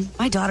version?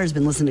 My daughter's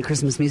been listening to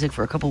Christmas music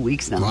for a couple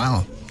weeks now.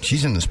 Wow.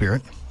 She's in the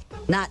spirit.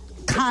 Not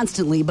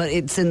constantly, but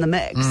it's in the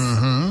mix.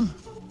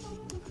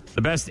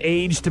 The best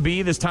age to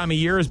be this time of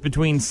year is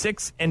between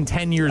 6 and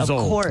 10 years Of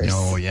old. course.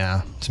 Oh,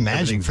 yeah. It's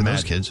magic Everything's for those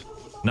magic. kids.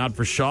 Not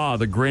for Shaw,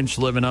 the Grinch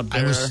living up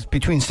there. I was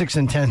between 6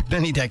 and 10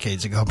 many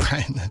decades ago,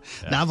 Brian. The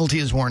novelty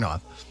is worn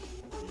off.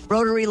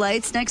 Rotary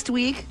Lights next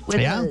week with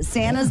Yeah. the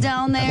Santa's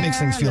down there. That makes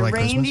things feel the like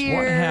Christmas. reindeer.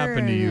 What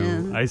happened to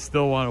you? I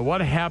still want.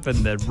 What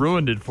happened that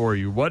ruined it for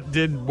you? What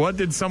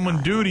did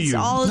someone do to you?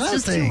 It's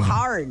just too Nothing.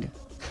 hard.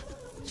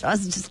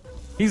 Just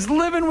He's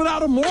living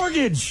without a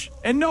mortgage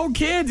and no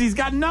kids. He's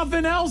got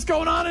nothing else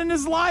going on in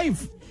his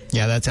life.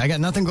 Yeah, I got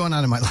nothing going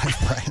on in my life,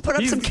 Brian. put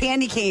up some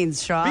candy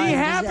canes, Sean. Be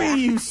happy,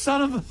 you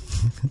son of a...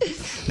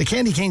 The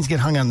candy canes get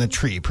hung on the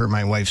tree, per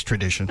my wife's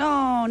tradition.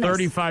 Oh, nice.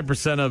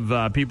 35%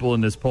 of people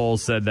in this poll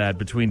said that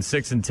between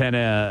 6 and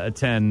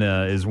 10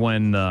 is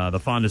when the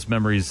fondest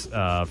memories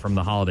from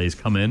the holidays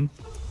come in.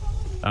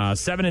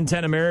 7 in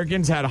 10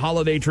 Americans had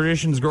holiday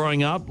traditions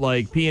growing up,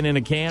 like peeing in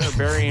a can or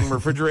burying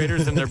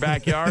refrigerators in their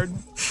backyard.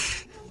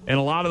 And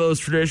a lot of those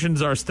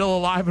traditions are still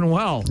alive and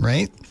well.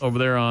 Right. Over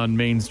there on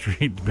Main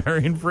Street,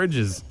 burying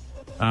fridges.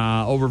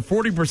 Over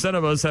 40%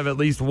 of us have at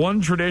least one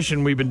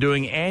tradition we've been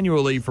doing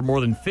annually for more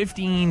than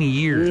 15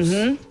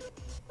 years.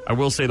 I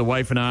will say the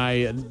wife and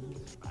I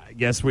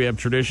guess we have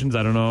traditions.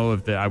 I don't know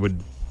if I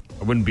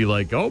wouldn't be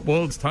like, oh,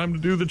 well, it's time to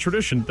do the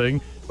tradition thing.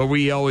 But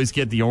we always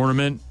get the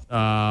ornament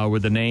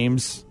with the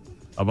names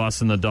of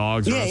us and the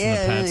dogs or us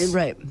and the pets.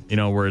 Right. You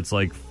know, where it's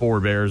like 4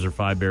 bears or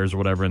 5 bears or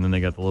whatever, and then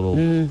they got the little...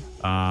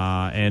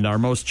 and our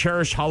most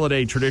cherished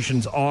holiday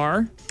traditions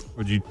are...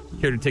 Would you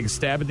care to take a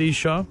stab at these,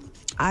 Shaw?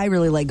 I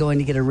really like going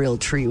to get a real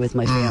tree with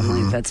my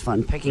family. That's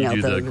fun. Picking out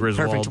the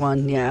perfect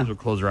one, yeah.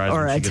 Close your eyes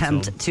or when she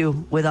attempt gets to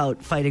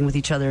without fighting with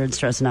each other and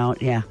stressing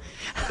out, yeah.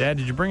 Dad,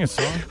 did you bring a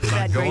song? We've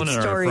had great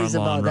stories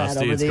about that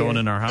over It's the going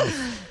years. in our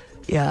house.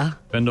 Yeah.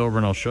 Bend over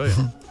and I'll show you.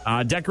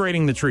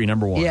 Decorating the tree,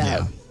 number 1.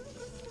 Yeah.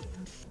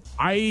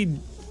 I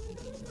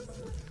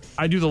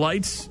do the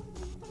lights.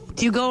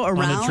 Do you go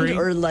around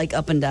or like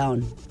up and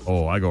down?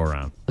 Oh, I go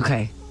around.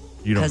 Okay.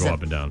 You don't go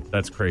up and down.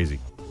 That's crazy.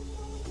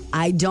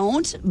 I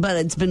don't, but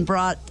it's been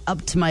brought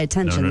up to my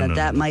attention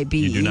that might be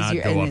easier. You do not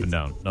go up and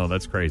down. No,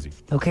 that's crazy.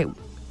 Okay.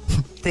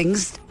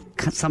 Things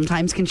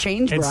sometimes can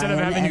change, Instead Brian,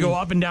 of having to go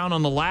up and down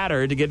on the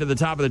ladder to get to the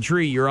top of the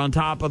tree, you're on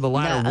top of the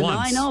ladder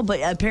once. No, I know, but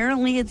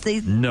apparently it's...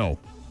 No.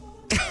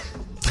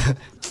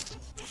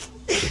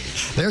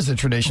 There's a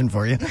tradition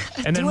for you.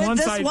 And then do it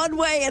this one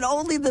way and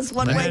only this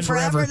one way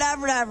forever and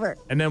ever and ever.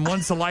 And then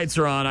once the lights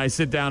are on, I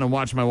sit down and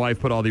watch my wife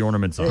put all the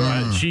ornaments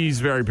on. She's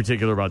very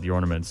particular about the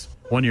ornaments.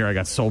 One year I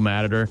got so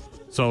mad at her.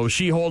 So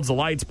she holds the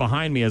lights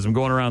behind me as I'm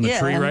going around the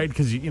tree, right?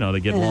 Because, you know, they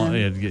get long.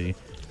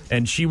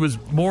 And she was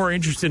more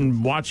interested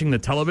in watching the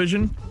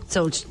television.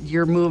 So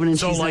you're moving and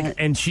she's like,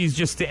 and she's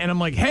just, and I'm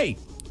like, hey,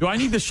 do I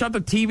need to shut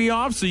the TV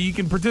off so you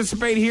can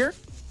participate here?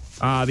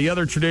 The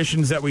other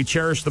traditions that we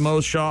cherish the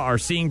most, Shaw, are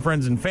seeing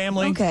friends and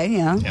family. Okay,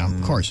 yeah. Yeah,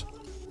 of course.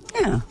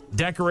 Yeah.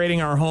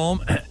 Decorating our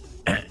home.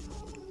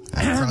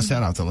 I crossed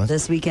that off the list.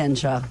 This weekend,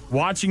 Shaw.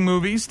 Watching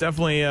movies.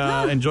 Definitely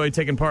enjoy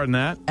taking part in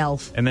that.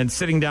 Elf. And then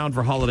sitting down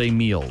for holiday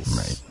meals.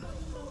 Right.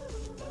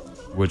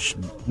 Which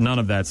none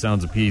of that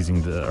sounds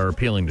appeasing or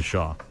appealing to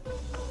Shaw.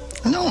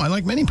 No, I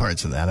like many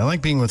parts of that. I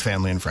like being with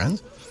family and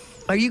friends.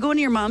 Are you going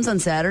to your mom's on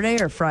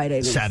Saturday or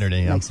Friday?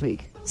 Saturday, yeah. Next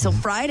week. So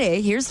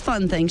Friday, here's a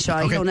fun thing,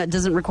 Shaw. Okay. It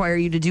doesn't require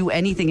you to do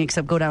anything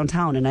except go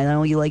downtown, and I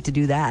know you like to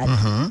do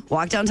that.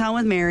 Walk downtown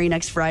with Mary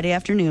next Friday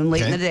afternoon,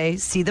 late in the day.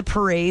 See the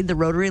parade, the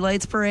Rotary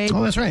Lights Parade.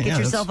 Oh, that's right. Get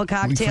yourself a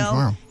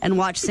cocktail and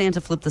watch Santa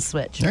flip the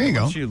switch. There you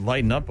go. You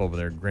lighten up over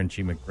there,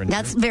 Grinchy McGrinchy.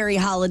 That's very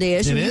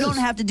holiday-ish. You don't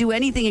have to do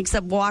anything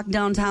except walk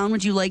downtown,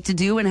 which you like to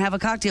do, and have a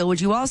cocktail,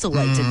 which you also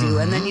like to do.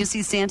 And then you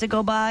see Santa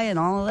go by and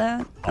all of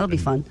that. That'll be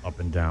fun. Up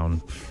and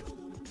down.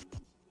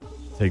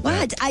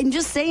 What? I'm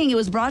just saying it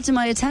was brought to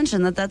my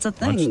attention that's a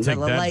thing. The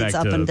lights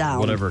up and down.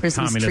 Whatever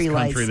Christmas communist tree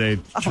country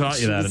lights. they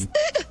shot you that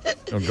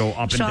and go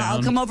up and down.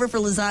 I'll come over for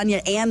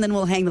lasagna and then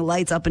we'll hang the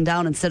lights up and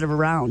down instead of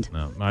around.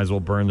 No, might as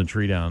well burn the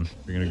tree down. If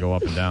you're going to go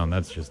up and down.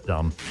 That's just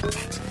dumb.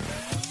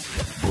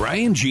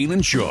 Brian, Gene,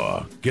 and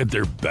Shaw get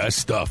their best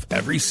stuff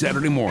every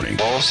Saturday morning.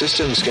 All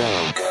systems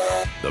go.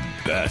 The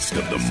best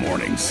of the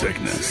morning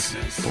sickness.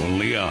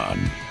 Only on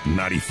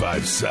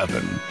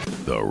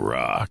 95.7 The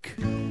Rock.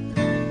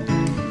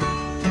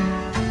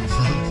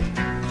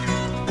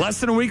 Less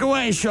than a week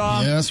away,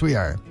 Shaw. Yes, we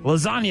are.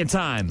 Lasagna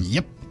time.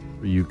 Yep.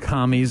 For you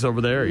commies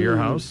over there at your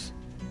house.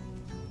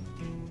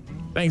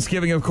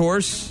 Thanksgiving, of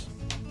course.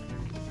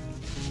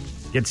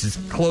 Gets us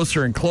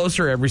closer and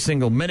closer every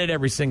single minute,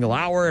 every single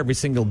hour, every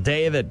single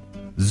day that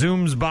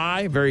zooms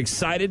by. Very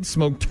excited.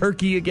 Smoked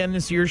turkey again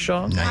this year,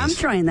 Shaw. Nice. I'm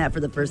trying that for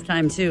the first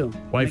time, too.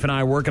 Wife and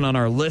I are working on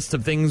our list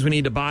of things we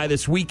need to buy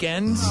this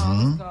weekend.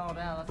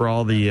 For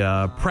all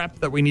the prep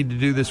that we need to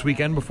do this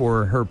weekend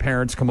before her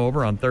parents come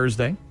over on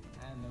Thursday.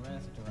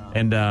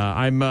 And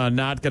I'm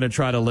not going to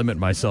try to limit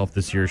myself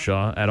this year,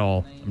 Shaw, at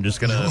all. I'm just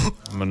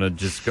going to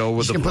just go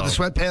with the flow. Put the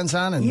sweatpants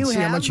on and see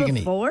how much you can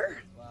eat.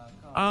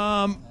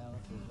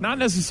 Not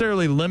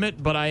necessarily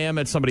limit, but I am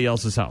at somebody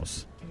else's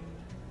house.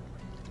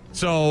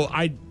 So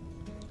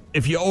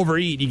if you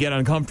overeat, you get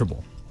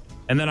uncomfortable.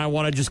 And then I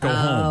want to just go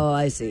home. Oh,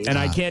 I see. And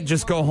I can't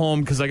just go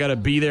home because I got to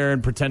be there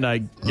and pretend I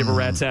give a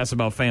rat's ass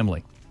about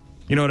family.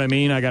 You know what I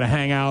mean? I got to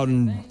hang out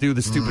and do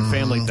the stupid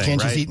family thing,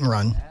 Can't right? just eat and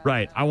run.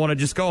 Right. I want to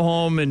just go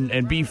home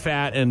and be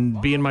fat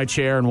and be in my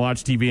chair and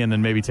watch TV and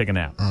then maybe take a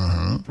nap.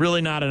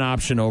 Really not an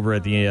option over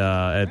at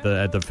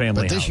the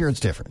family house. But this year it's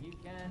different.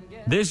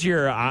 This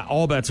year,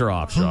 all bets are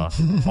off, Shaw.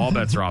 All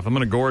bets are off. I'm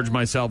going to gorge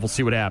myself. We'll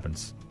see what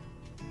happens.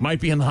 Might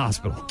be in the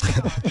hospital.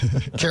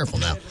 Careful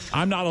now.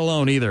 I'm not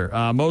alone either.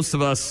 Most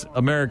of us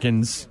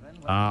Americans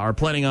are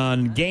planning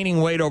on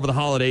gaining weight over the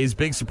holidays.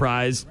 Big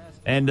surprise.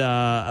 And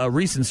a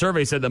recent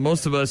survey said that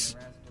most of us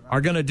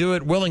are going to do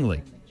it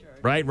willingly,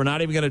 right? We're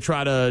not even going to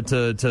try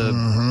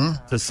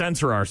to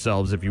censor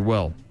ourselves, if you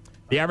will.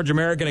 The average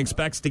American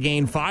expects to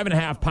gain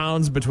 5.5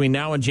 pounds between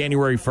now and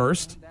January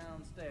 1st,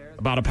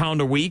 about a pound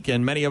a week,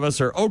 and many of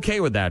us are okay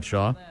with that,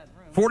 Shaw.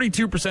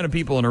 42% of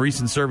people in a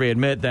recent survey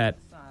admit that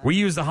we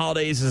use the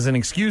holidays as an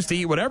excuse to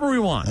eat whatever we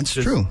want. That's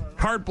true.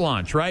 Carte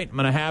blanche, right? I'm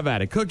going to have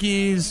at it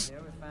cookies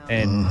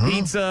and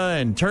pizza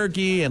and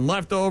turkey and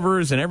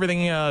leftovers and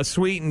everything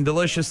sweet and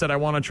delicious that I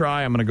want to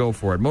try. I'm going to go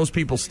for it. Most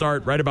people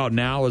start right about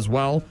now as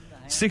well.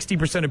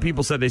 60% of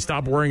people said they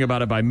stop worrying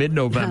about it by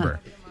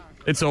mid-November.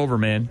 It's over,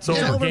 man. It's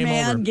over. Game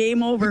over.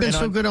 Game over. You've been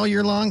so good all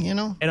year long, you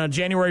know? And on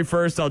January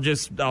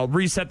 1st, I'll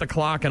reset the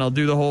clock and I'll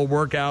do the whole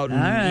workout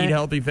and eat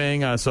healthy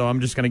thing. So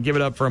I'm just going to give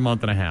it up for a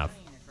month and a half.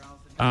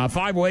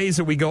 5 ways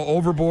that we go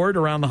overboard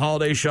around the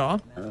holiday, Shaw.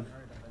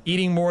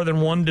 Eating more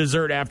than one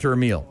dessert after a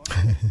meal.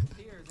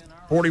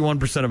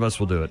 41% of us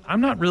will do it.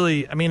 I'm not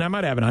really, I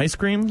might have an ice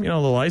cream, a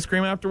little ice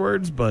cream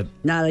afterwards, but...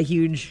 Not a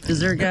huge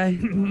dessert guy?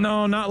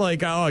 No, not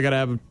like, I got to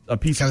have a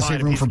piece of pie. Got to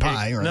save room for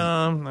pie, right?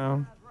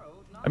 No.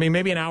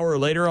 Maybe an hour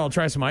later I'll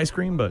try some ice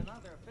cream, but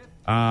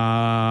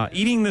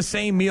eating the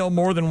same meal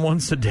more than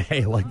once a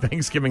day, like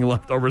Thanksgiving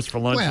leftovers for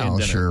lunch and dinner.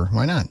 Well, sure.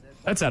 Why not?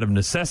 That's out of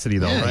necessity,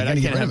 though, right? I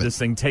can't have this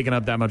thing taking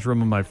up that much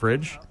room in my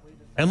fridge.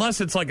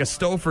 Unless it's like a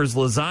Stouffer's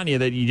lasagna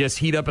that you just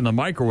heat up in the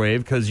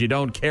microwave because you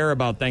don't care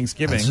about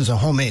Thanksgiving. This is a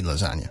homemade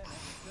lasagna.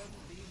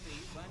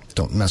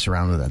 Don't mess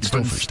around with that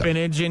Stouffer's stuff.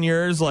 Spinach in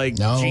yours, like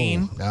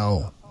Gene?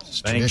 No.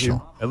 It's Thank traditional.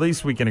 you. At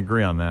least we can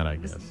agree on that, I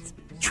guess.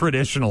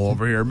 Traditional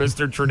over here,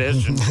 Mr.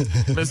 Tradition.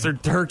 Mr.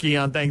 Turkey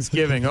on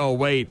Thanksgiving. Oh,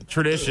 wait,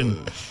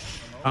 tradition.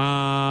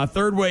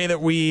 Third way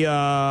that we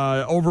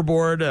go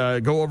overboard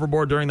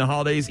during the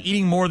holidays,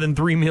 eating more than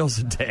 3 meals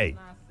a day.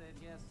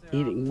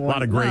 Eating more. A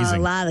lot of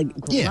grazing. A lot of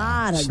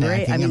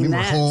snacking.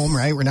 We're home,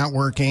 right? We're not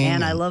working.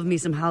 And I love me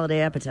some holiday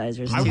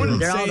appetizers, too.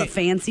 They're all the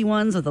fancy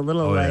ones with a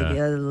little,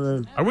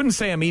 I wouldn't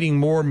say I'm eating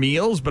more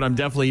meals, but I'm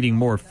definitely eating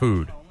more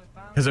food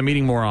because I'm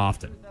eating more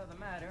often.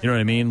 You know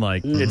what I mean?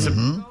 Like, it's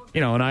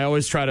and I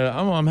always try to,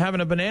 I'm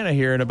having a banana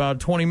here in about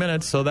 20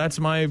 minutes, so that's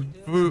my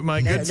food,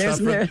 my good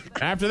stuff.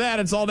 After that,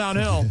 it's all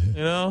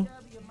downhill,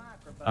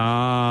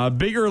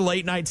 Bigger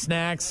late night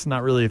snacks,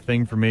 not really a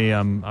thing for me.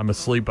 I'm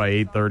asleep by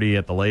 8:30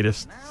 at the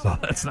latest, so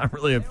that's not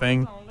really a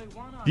thing.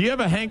 Do you have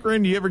a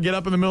hankering? Do you ever get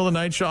up in the middle of the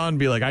night, Sean, and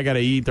be like, I got to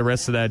eat the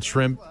rest of that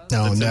shrimp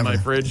that's in my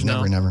fridge?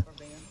 Never.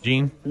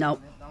 Gene? No.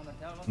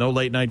 No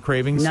late night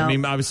cravings? No.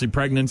 Obviously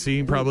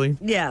pregnancy, probably.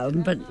 Yeah,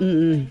 but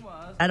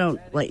I don't,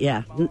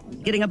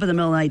 getting up in the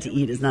middle of the night to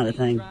eat is not a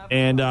thing.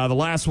 And the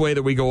last way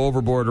that we go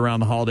overboard around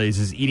the holidays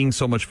is eating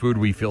so much food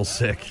we feel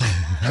sick.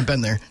 I've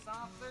been there.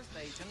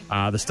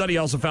 The study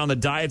also found that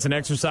diets and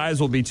exercise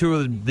will be 2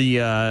 of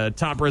the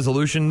top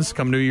resolutions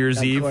come New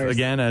Year's Eve,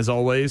 again, as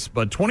always.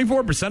 But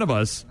 24% of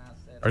us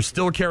are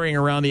still carrying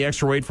around the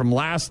extra weight from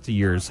last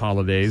year's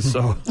holidays.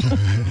 So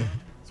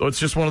so it's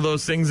just one of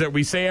those things that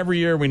we say every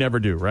year, we never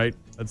do, right?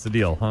 That's the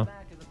deal, huh?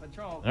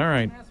 All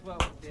right.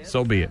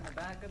 So be it.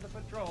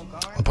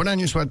 Well, put on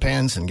your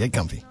sweatpants and get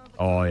comfy.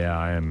 Oh, yeah,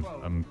 I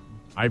am.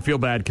 I feel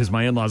bad because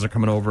my in-laws are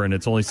coming over and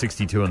it's only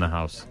 62 in the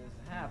house.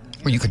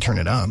 Well, you could turn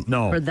it up.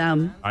 No. For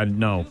them.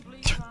 No.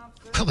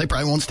 Well, they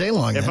probably won't stay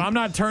long. If I'm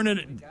not turning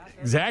it...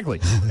 Exactly.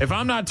 If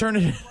I'm not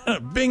turning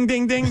it... Bing,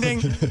 ding, ding, ding.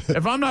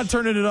 If I'm not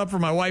turning it up for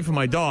my wife and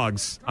my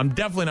dogs, I'm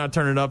definitely not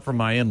turning it up for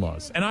my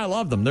in-laws. And I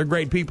love them. They're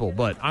great people.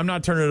 But I'm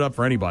not turning it up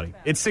for anybody.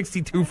 It's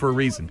 62 for a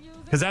reason.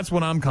 Because that's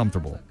when I'm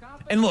comfortable.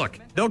 And look,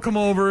 they'll come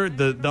over.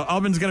 The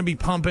oven's going to be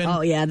pumping. Oh,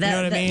 yeah. You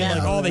know what I mean?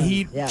 Like all the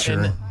heat. Yeah.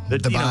 Sure. And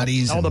the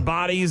bodies. All the and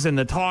bodies and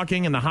the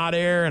talking and the hot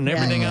air and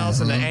everything else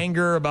and the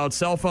anger about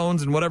cell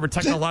phones and whatever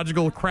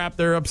technological crap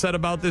they're upset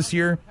about this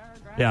year.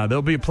 Yeah,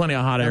 there'll be plenty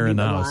of hot air in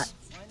the house.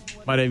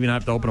 Might even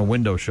have to open a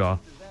window, Shaw.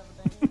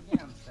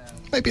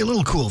 Might be a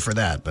little cool for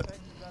that, but...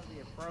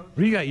 Where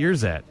do you got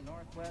yours at?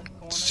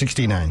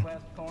 69.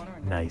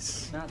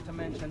 Nice.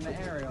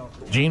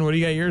 Gene, what do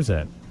you got yours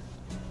at?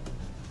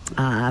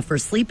 For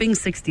sleeping,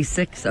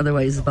 66.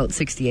 Otherwise, about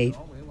 68.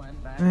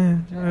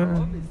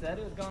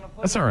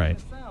 That's all right.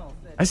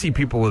 I see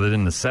people with it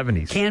in the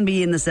 70s. Can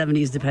be in the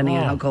 70s, depending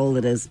on how cold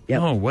it is.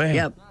 Yep. No way.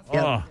 Yep.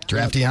 Oh.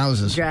 Drafty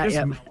houses.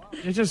 You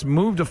just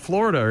moved to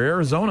Florida or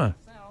Arizona.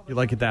 You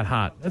like it that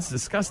hot. That's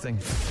disgusting.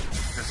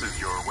 This is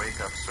your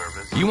wake-up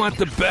service. You want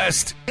the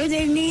best? Do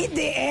they need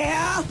the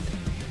air?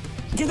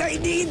 Do they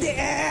need the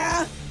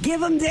air?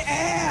 Give them the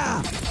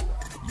air.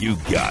 You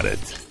got it.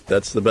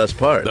 That's the best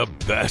part. The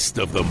best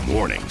of the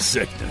morning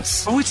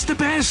sickness. Oh, it's the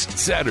best.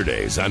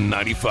 Saturdays on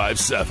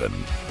 95.7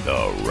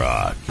 The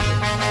Rock.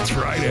 It's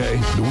Friday.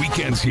 The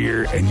weekend's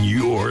here, and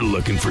you're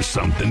looking for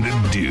something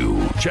to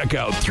do. Check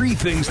out 3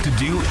 things to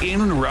do in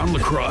and around La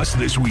Crosse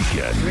this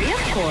weekend. 3, of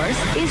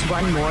course, is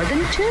 1 more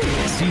than 2.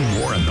 See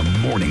more on the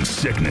Morning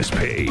Sickness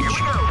page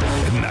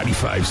at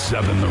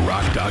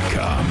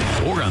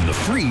 957therock.com or on the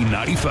free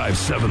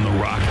 95.7 The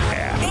Rock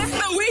app. It's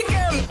the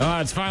weekend.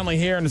 It's finally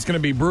here, and it's going to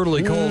be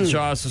brutally cold,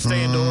 Shaw, so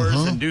stay indoors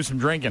and do some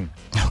drinking.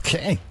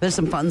 Okay. There's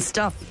some fun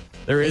stuff.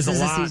 There is a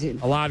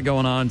lot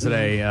going on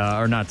today,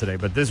 or not today,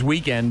 but this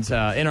weekend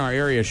in our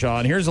area, Shaw.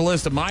 And here's a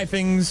list of my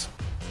things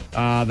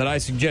that I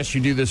suggest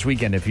you do this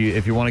weekend if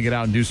you want to get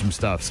out and do some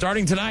stuff.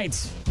 Starting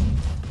tonight,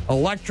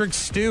 Electric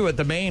Stew at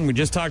the Main. We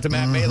just talked to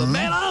Matt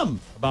Malum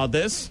about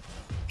this.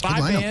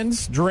 5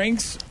 bands,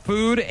 drinks,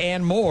 food,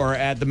 and more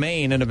at the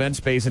Main, an event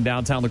space in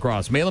downtown La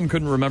Crosse. Malum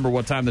couldn't remember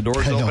what time the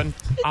doors open.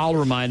 I'll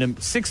remind him.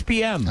 6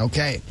 p.m.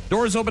 Okay.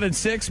 Doors open at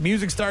 6.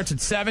 Music starts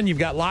at 7. You've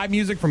got live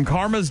music from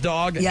Karma's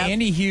Dog,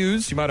 Andy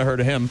Hughes. You might have heard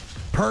of him.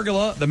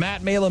 Pergola, the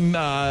Matt Malum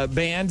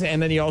band,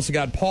 and then you also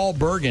got Paul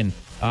Bergen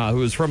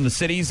who is from the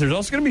cities. There's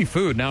also going to be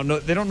food. Now,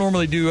 they don't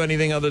normally do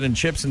anything other than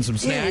chips and some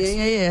snacks.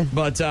 Yeah.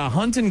 But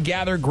Hunt and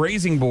Gather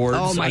grazing boards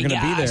are going to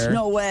be there.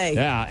 No way.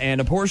 Yeah,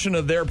 and a portion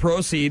of their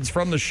proceeds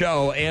from the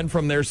show and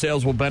from their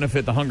sales will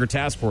benefit the Hunger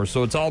Task Force.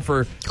 So it's all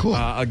for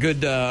a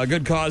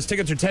good cause.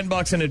 Tickets are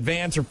 $10 in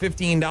advance or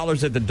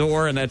 $15 at the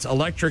door, and that's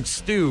Electric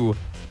Stew.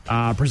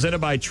 Presented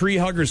by Tree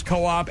Huggers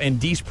Co-op and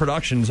Deese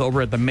Productions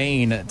over at the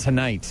Main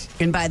tonight.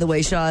 And by the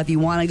way, Shaw, if you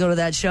want to go to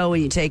that show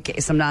and you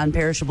take some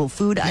non-perishable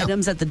food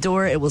items at the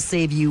door, it will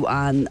save you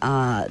on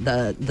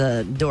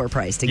the door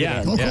price to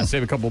get in. Yeah,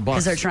 save a couple bucks.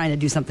 Because they're trying to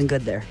do something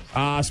good there.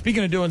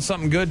 Speaking of doing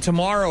something good,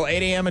 tomorrow,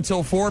 8 a.m.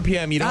 until 4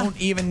 p.m., you don't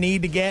even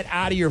need to get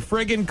out of your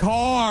friggin'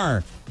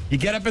 car. You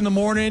get up in the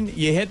morning,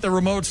 you hit the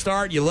remote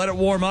start, you let it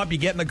warm up, you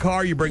get in the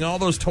car, you bring all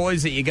those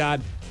toys that you got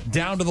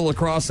down to the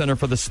Lacrosse Center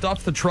for the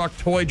Stuff the Truck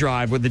toy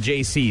drive with the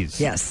JCs.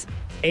 Yes.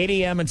 8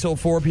 a.m. until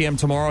 4 p.m.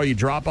 tomorrow. You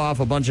drop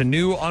off a bunch of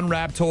new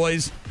unwrapped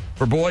toys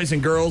for boys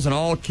and girls and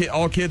all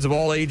kids of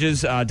all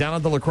ages down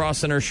at the Lacrosse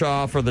Center,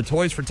 Shaw, for the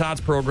Toys for Tots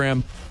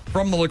program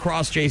from the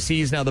Lacrosse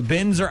JCs. Now, the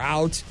bins are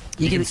out.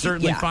 You can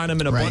certainly find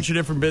them in a bunch of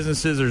different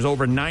businesses. There's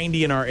over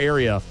 90 in our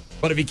area.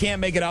 But if you can't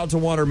make it out to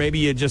one, or maybe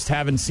you just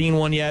haven't seen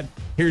one yet,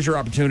 here's your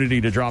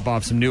opportunity to drop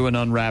off some new and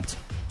unwrapped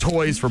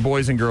toys for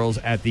boys and girls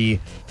at the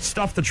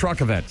Stuff the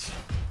Truck event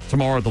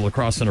tomorrow at the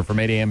Lacrosse Center from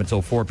 8 a.m.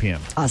 until 4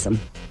 p.m. Awesome.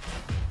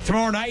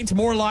 Tomorrow night,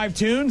 more live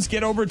tunes.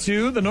 Get over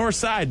to the north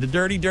side, the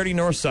dirty, dirty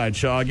north side,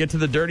 Shaw. Get to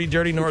the dirty,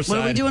 dirty north side.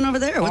 What are we doing over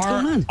there? What's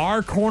going on?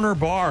 Our Corner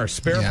Bar,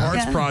 Spare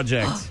Parts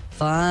Project.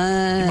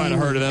 Fun. You might have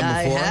heard of them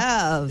before. I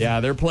have. Yeah,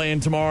 they're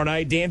playing tomorrow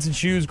night. Dancing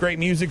shoes, great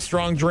music,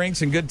 strong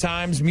drinks, and good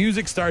times.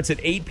 Music starts at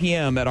 8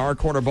 p.m. at Our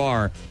Corner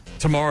Bar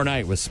tomorrow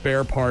night with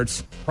Spare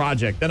Parts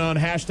Project. Then on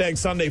hashtag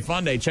Sunday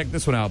Fun Day, check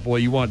this one out. Boy,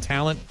 you want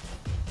talent?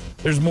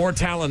 There's more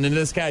talent in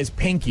this guy's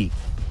pinky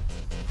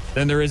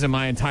than there is in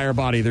my entire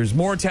body. There's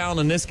more talent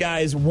in this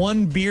guy's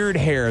one beard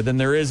hair than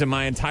there is in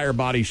my entire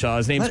body, Shaw.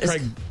 His name's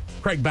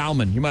Craig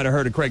Bauman. You might have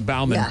heard of Craig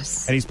Bauman.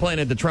 Yes. And he's playing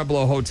at the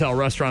Trempolo Hotel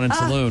Restaurant and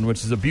Saloon,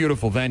 which is a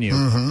beautiful venue.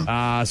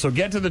 So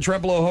get to the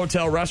Trempolo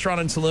Hotel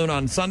Restaurant and Saloon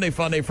on Sunday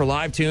Fun Day for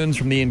live tunes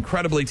from the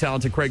incredibly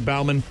talented Craig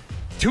Bauman.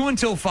 2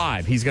 until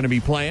 5, he's going to be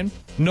playing.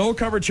 No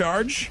cover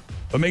charge,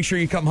 but make sure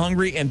you come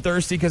hungry and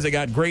thirsty because they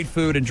got great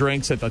food and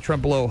drinks at the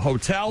Trempolo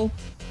Hotel.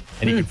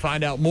 And you can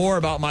find out more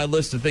about my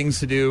list of things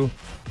to do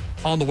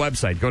on the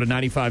website. Go to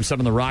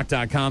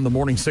 957therock.com. The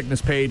Morning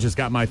Sickness page has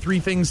got my 3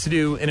 things to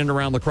do in and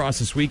around Lacrosse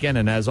this weekend.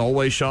 And as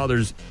always, Shaw,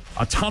 there's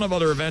a ton of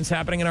other events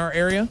happening in our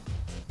area.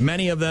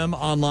 Many of them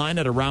online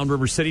at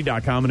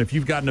AroundRiverCity.com. And if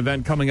you've got an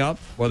event coming up,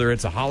 whether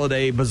it's a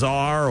holiday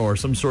bazaar or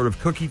some sort of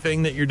cookie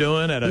thing that you're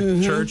doing at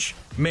a church,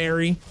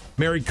 Mary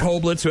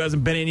Koblitz, who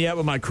hasn't been in yet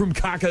with my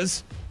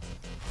Krumkakas.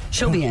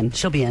 She'll be in.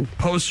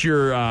 Post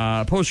your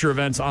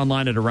events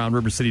online at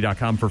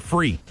AroundRiverCity.com for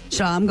free.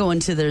 Shaw, I'm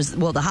going to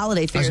the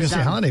holiday fair. I was going to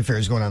say holiday fair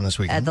is going on this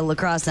weekend at the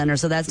Lacrosse Center,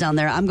 so that's down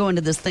there. I'm going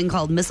to this thing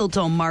called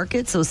Mistletoe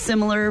Market, so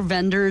similar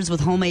vendors with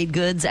homemade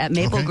goods at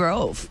Maple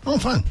Grove. Oh,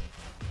 fun.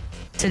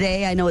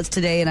 Today, I know it's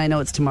today, and I know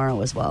it's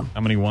tomorrow as well.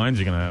 How many wines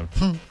are you going to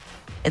have?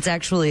 It's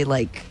actually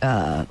like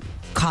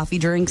coffee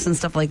drinks and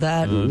stuff like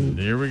that.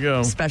 Here we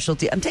go.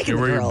 Specialty. I'm taking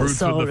the girls,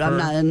 so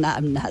I'm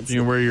not.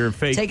 You wear your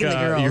fake taking the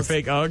girls. Your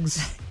fake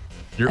Uggs.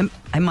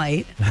 I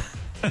might.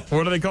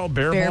 What are they called?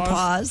 Bear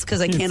paws? Because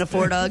I can't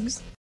afford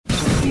Uggs.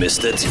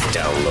 Missed it?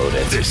 Download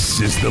it. This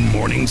is the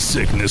Morning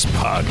Sickness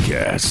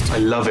Podcast. I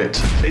love it.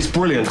 It's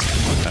brilliant.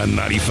 On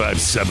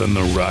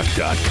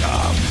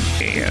 957therock.com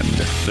and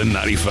the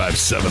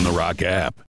 957 The Rock app.